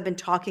outlets have been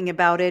talking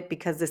about it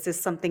because this is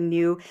something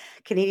new.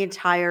 Canadian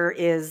Tire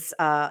is,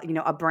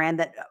 a brand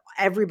that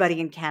everybody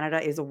in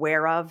Canada is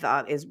aware of,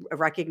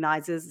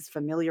 recognizes, is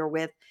familiar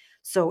with.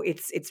 So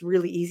it's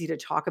really easy to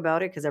talk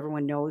about it because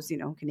everyone knows,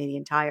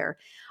 Canadian Tire.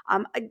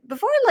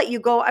 Before I let you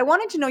go, I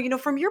wanted to know,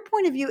 from your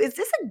point of view, is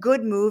this a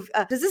good move?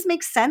 Does this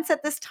make sense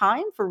at this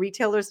time for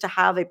retailers to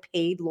have a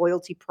paid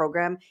loyalty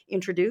program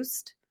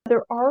introduced?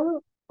 There are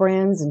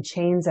brands and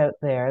chains out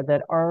there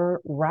that are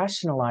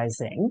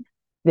rationalizing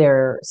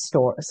their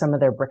some of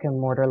their brick and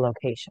mortar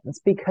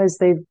locations because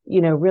they've,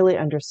 really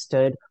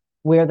understood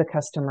where the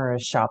customer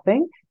is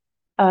shopping.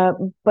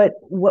 But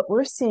what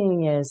we're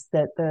seeing is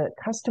that the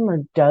customer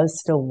does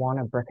still want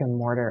a brick and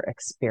mortar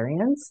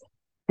experience.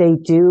 They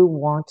do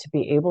want to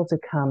be able to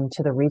come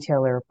to the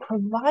retailer,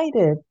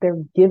 provided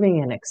they're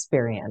giving an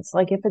experience.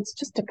 Like if it's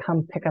just to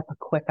come pick up a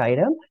quick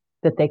item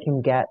that they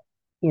can get,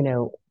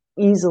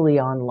 easily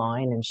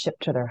online and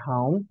shipped to their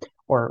home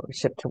or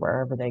shipped to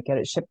wherever they get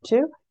it shipped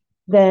to,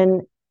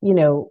 then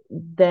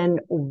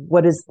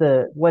what is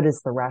the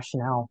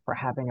rationale for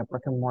having a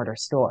brick and mortar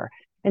store?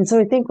 And so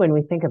I think when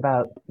we think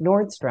about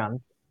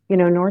Nordstrom,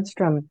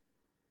 Nordstrom,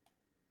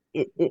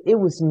 it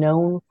was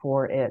known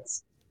for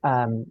its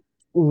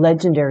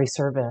legendary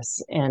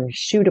service and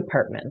shoe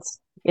departments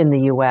in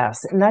the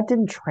US, and that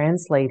didn't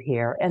translate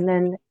here. And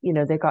then,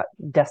 they got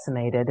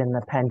decimated in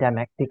the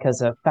pandemic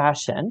because of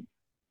fashion.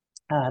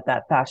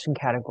 That fashion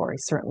category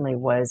certainly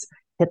was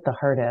hit the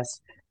hardest.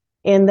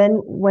 And then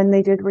when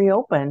they did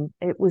reopen,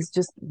 it was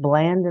just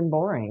bland and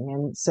boring.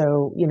 And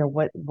so,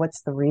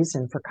 what's the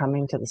reason for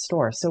coming to the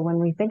store? So when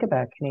we think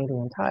about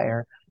Canadian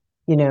Tire,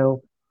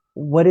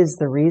 what is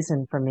the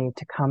reason for me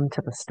to come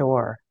to the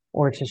store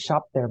or to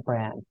shop their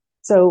brand?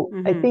 So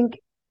I think,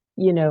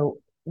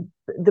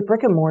 the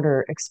brick and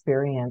mortar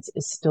experience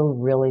is still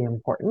really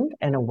important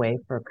and a way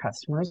for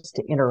customers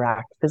to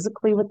interact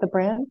physically with the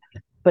brand,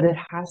 but it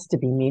has to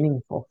be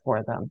meaningful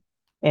for them.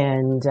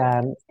 And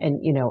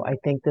I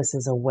think this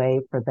is a way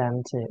for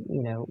them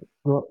to,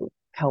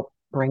 help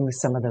bring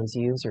some of those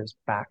users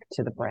back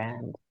to the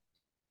brand.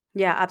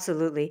 Yeah,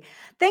 absolutely.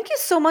 Thank you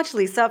so much,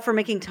 Lisa, for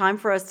making time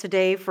for us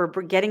today, for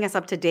getting us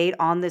up to date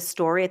on this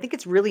story. I think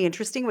it's really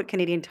interesting what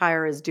Canadian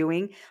Tire is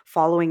doing,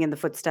 following in the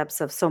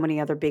footsteps of so many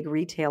other big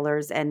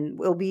retailers. And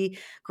it'll be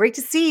great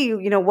to see,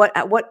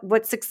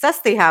 what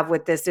success they have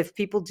with this. If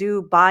people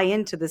do buy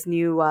into this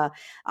new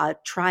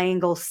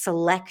Triangle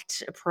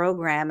Select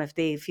program, if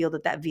they feel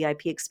that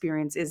VIP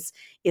experience is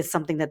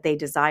something that they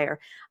desire.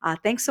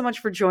 Thanks so much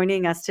for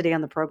joining us today on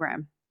the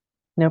program.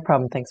 No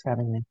problem. Thanks for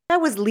having me.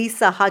 That was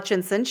Lisa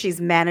Hutcheson. She's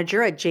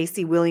manager at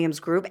JC Williams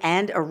Group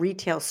and a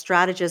retail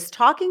strategist,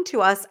 talking to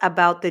us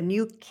about the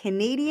new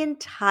Canadian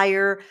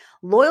Tire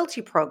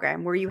loyalty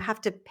program where you have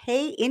to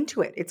pay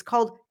into it. It's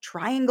called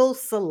Triangle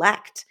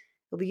Select.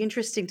 It'll be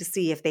interesting to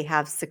see if they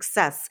have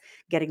success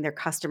getting their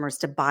customers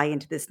to buy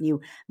into this new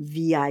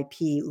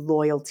VIP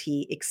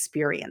loyalty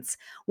experience.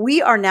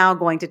 We are now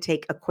going to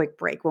take a quick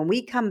break. When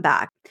we come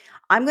back,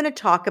 I'm going to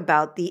talk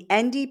about the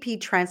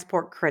NDP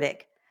transport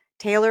critic,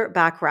 Taylor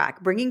Bachrach,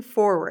 bringing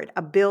forward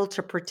a bill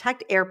to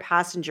protect air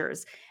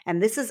passengers.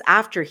 And this is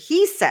after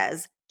he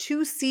says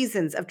 2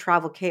 seasons of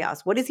travel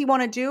chaos. What does he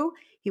want to do?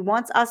 He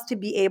wants us to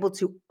be able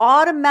to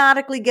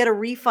automatically get a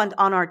refund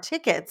on our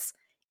tickets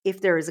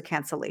if there is a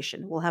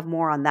cancellation. We'll have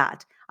more on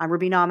that. I'm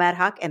Rubina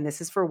Ahmed-Haq, and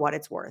this is For What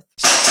It's Worth.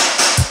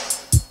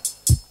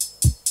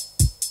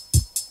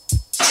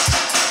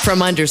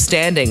 From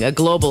understanding a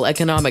global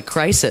economic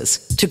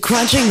crisis to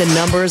crunching the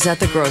numbers at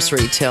the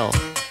grocery till,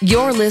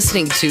 you're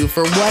listening to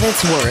For What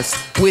It's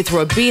Worth with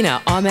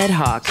Rubina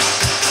Ahmed-Haq.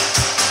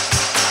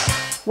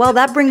 Well,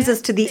 that brings us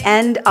to the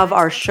end of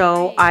our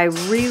show. I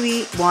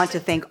really want to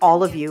thank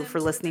all of you for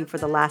listening for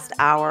the last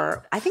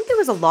hour. I think there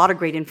was a lot of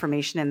great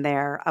information in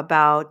there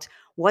about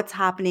what's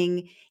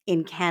happening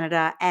in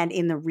Canada and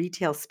in the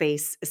retail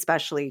space,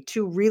 especially.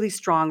 Two really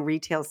strong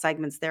retail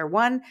segments there.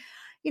 One,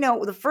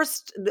 the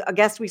first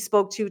guest we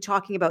spoke to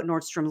talking about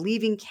Nordstrom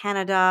leaving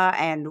Canada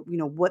and,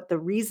 what the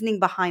reasoning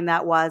behind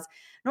that was.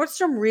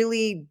 Nordstrom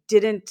really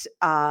didn't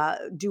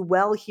do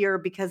well here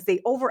because they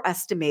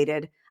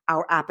overestimated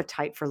our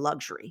appetite for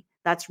luxury.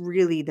 That's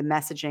really the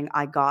messaging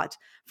I got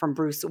from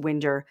Bruce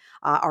Winder,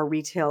 our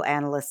retail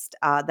analyst,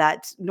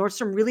 that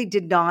Nordstrom really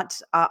did not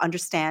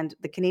understand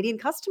the Canadian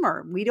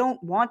customer. We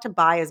don't want to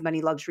buy as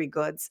many luxury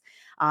goods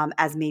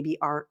as maybe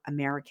our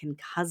American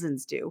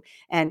cousins do.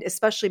 And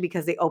especially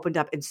because they opened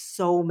up in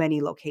so many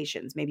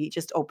locations, maybe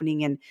just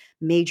opening in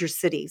major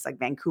cities like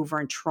Vancouver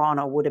and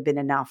Toronto would have been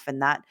enough,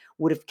 and that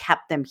would have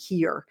kept them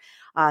here.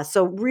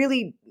 So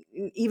really,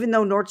 even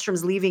though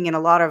Nordstrom's leaving in a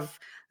lot of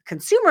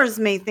consumers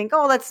may think,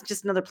 oh, that's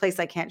just another place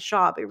I can't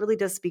shop. It really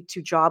does speak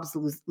to jobs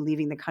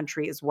leaving the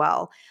country as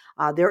well.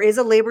 There is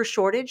a labor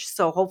shortage,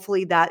 so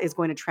hopefully that is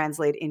going to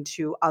translate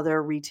into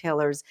other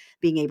retailers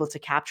being able to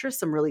capture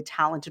some really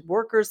talented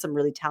workers, some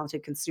really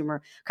talented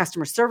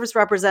customer service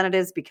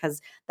representatives,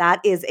 because that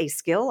is a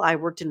skill. I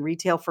worked in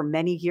retail for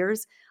many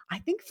years. I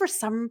think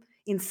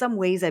in some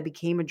ways, I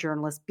became a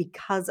journalist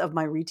because of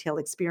my retail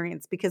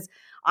experience, because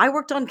I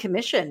worked on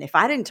commission. If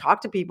I didn't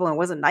talk to people and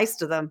wasn't nice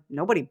to them,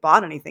 nobody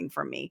bought anything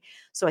from me.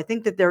 So I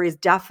think that there is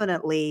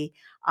definitely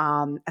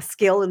a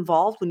skill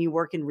involved when you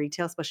work in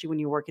retail, especially when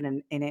you work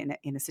in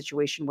a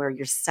situation where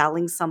you're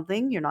selling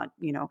something. You're not,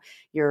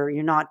 you're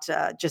not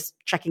just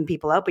checking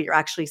people out, but you're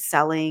actually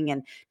selling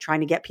and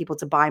trying to get people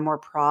to buy more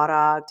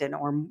product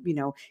or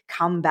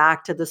come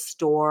back to the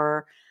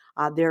store.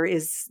 There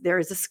is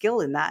a skill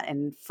in that.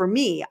 And for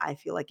me, I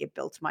feel like it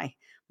built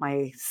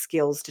my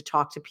skills to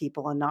talk to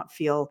people and not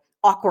feel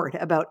awkward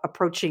about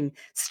approaching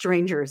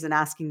strangers and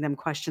asking them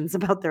questions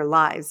about their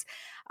lives.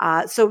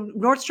 So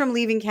Nordstrom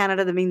leaving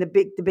Canada, the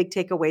big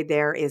takeaway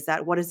there is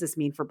that what does this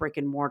mean for brick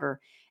and mortar?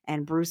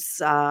 And Bruce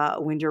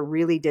Winder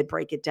really did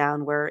break it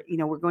down where,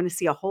 we're going to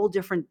see a whole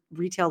different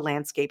retail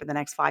landscape in the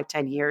next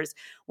 5-10 years,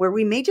 where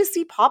we may just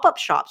see pop-up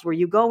shops where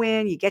you go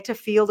in, you get to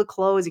feel the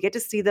clothes, you get to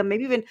see them,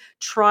 maybe even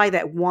try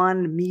that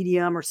one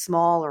medium or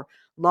small or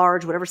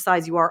large, whatever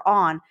size you are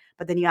on,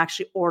 but then you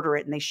actually order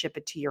it and they ship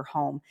it to your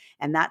home.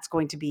 And that's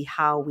going to be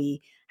how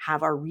we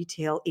have our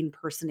retail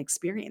in-person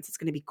experience. It's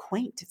going to be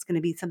quaint. It's going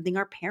to be something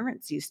our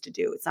parents used to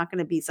do. It's not going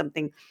to be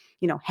something,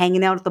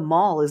 hanging out at the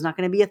mall is not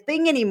going to be a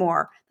thing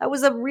anymore. That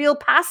was a real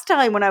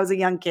pastime when I was a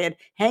young kid,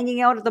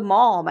 hanging out at the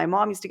mall. My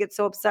mom used to get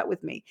so upset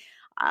with me.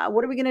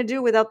 What are we going to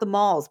do without the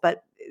malls?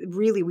 But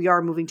really, we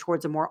are moving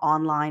towards a more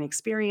online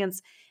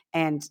experience,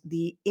 and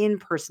the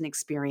in-person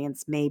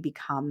experience may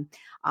become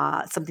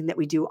something that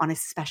we do on a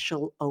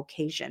special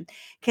occasion.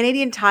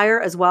 Canadian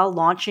Tire as well,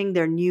 launching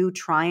their new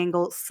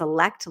Triangle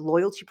Select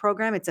loyalty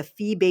program. It's a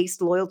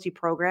fee-based loyalty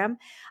program.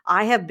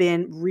 I have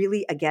been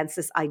really against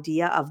this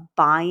idea of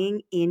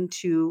buying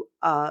into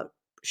a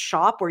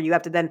shop where you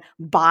have to then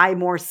buy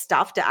more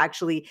stuff to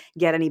actually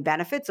get any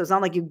benefit. So it's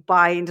not like you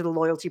buy into the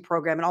loyalty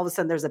program and all of a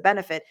sudden there's a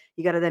benefit.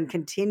 You got to then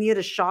continue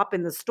to shop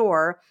in the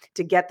store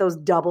to get those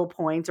double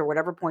points or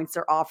whatever points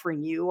they're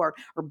offering you or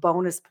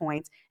bonus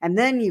points. And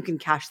then you can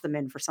cash them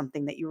in for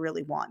something that you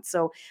really want.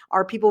 So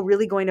are people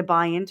really going to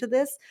buy into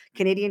this?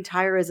 Canadian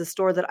Tire is a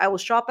store that I will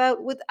shop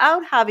out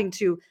without having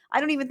to.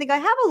 I don't even think I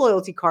have a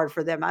loyalty card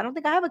for them. I don't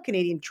think I have a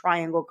Canadian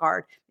Triangle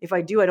card. If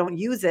I do, I don't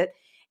use it.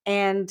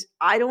 And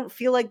I don't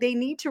feel like they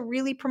need to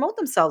really promote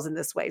themselves in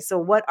this way. So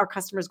what are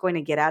customers going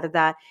to get out of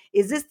that?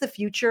 Is this the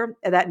future,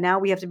 that now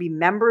we have to be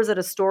members at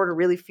a store to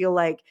really feel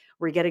like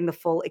we're getting the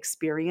full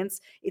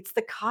experience? It's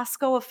the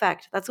Costco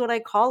effect. That's what I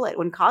call it.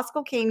 When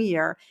Costco came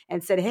here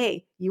and said,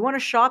 hey, you want to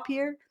shop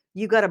here?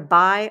 You got to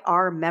buy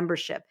our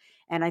membership.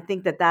 And I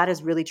think that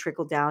has really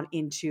trickled down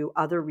into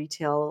other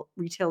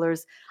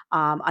retailers'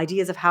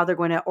 ideas of how they're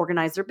going to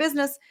organize their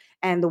business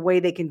and the way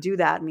they can do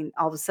that. I mean,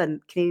 all of a sudden,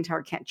 Canadian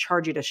Tire can't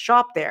charge you to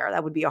shop there.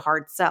 That would be a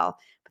hard sell.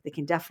 But they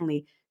can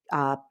definitely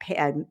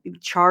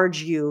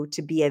charge you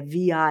to be a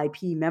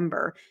VIP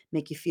member,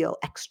 make you feel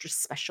extra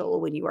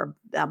special when you are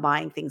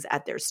buying things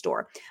at their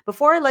store.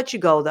 Before I let you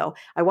go, though,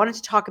 I wanted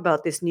to talk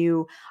about this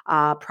new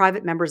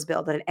private members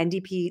bill that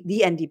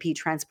the NDP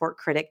transport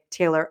critic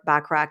Taylor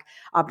Bachrach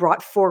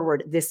brought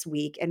forward this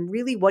week. And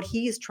really what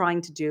he is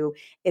trying to do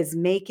is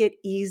make it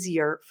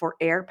easier for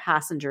air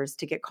passengers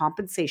to get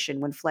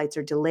compensation when flights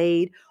are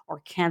delayed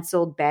or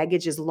canceled,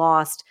 baggage is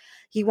lost.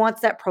 He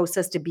wants that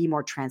process to be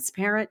more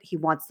transparent. He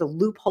wants the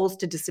loopholes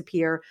to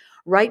disappear.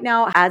 Right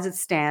now, as it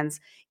stands,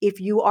 if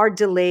you are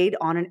delayed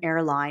on an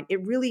airline,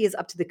 it really is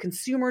up to the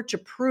consumer to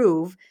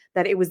prove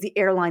that it was the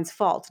airline's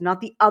fault, not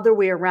the other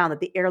way around, that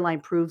the airline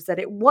proves that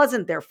it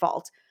wasn't their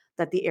fault,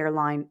 that the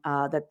airline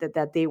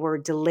that they were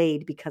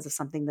delayed because of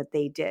something that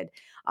they did.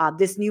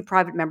 This new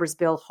private members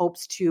bill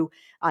hopes to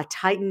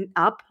tighten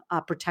up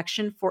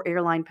protection for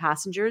airline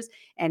passengers.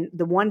 And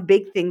the one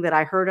big thing that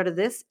I heard out of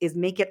this is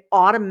make it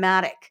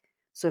automatic.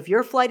 So if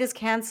your flight is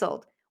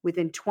canceled,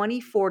 within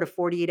 24 to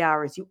 48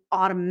 hours, you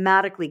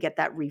automatically get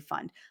that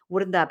refund.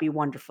 Wouldn't that be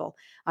wonderful?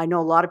 I know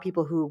a lot of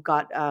people who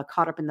got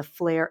caught up in the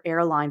Flair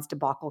Airlines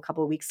debacle a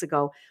couple of weeks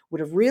ago would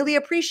have really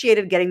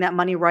appreciated getting that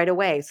money right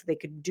away so they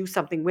could do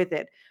something with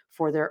it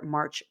for their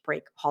March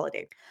break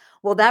holiday.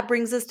 Well, that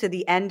brings us to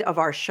the end of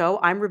our show.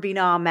 I'm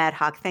Rubina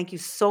Ahmed-Haq. Thank you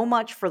so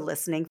much for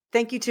listening.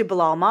 Thank you to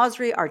Bilal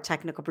Masri, our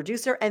technical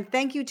producer, and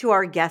thank you to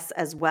our guests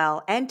as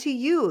well, and to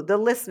you, the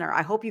listener.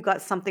 I hope you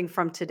got something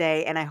from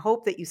today, and I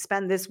hope that you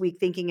spend this week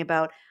thinking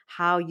about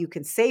how you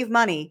can save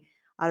money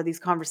out of these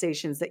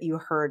conversations that you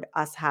heard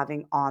us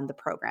having on the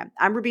program.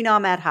 I'm Rubina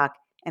Ahmed-Haq,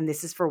 and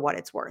this is For What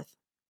It's Worth.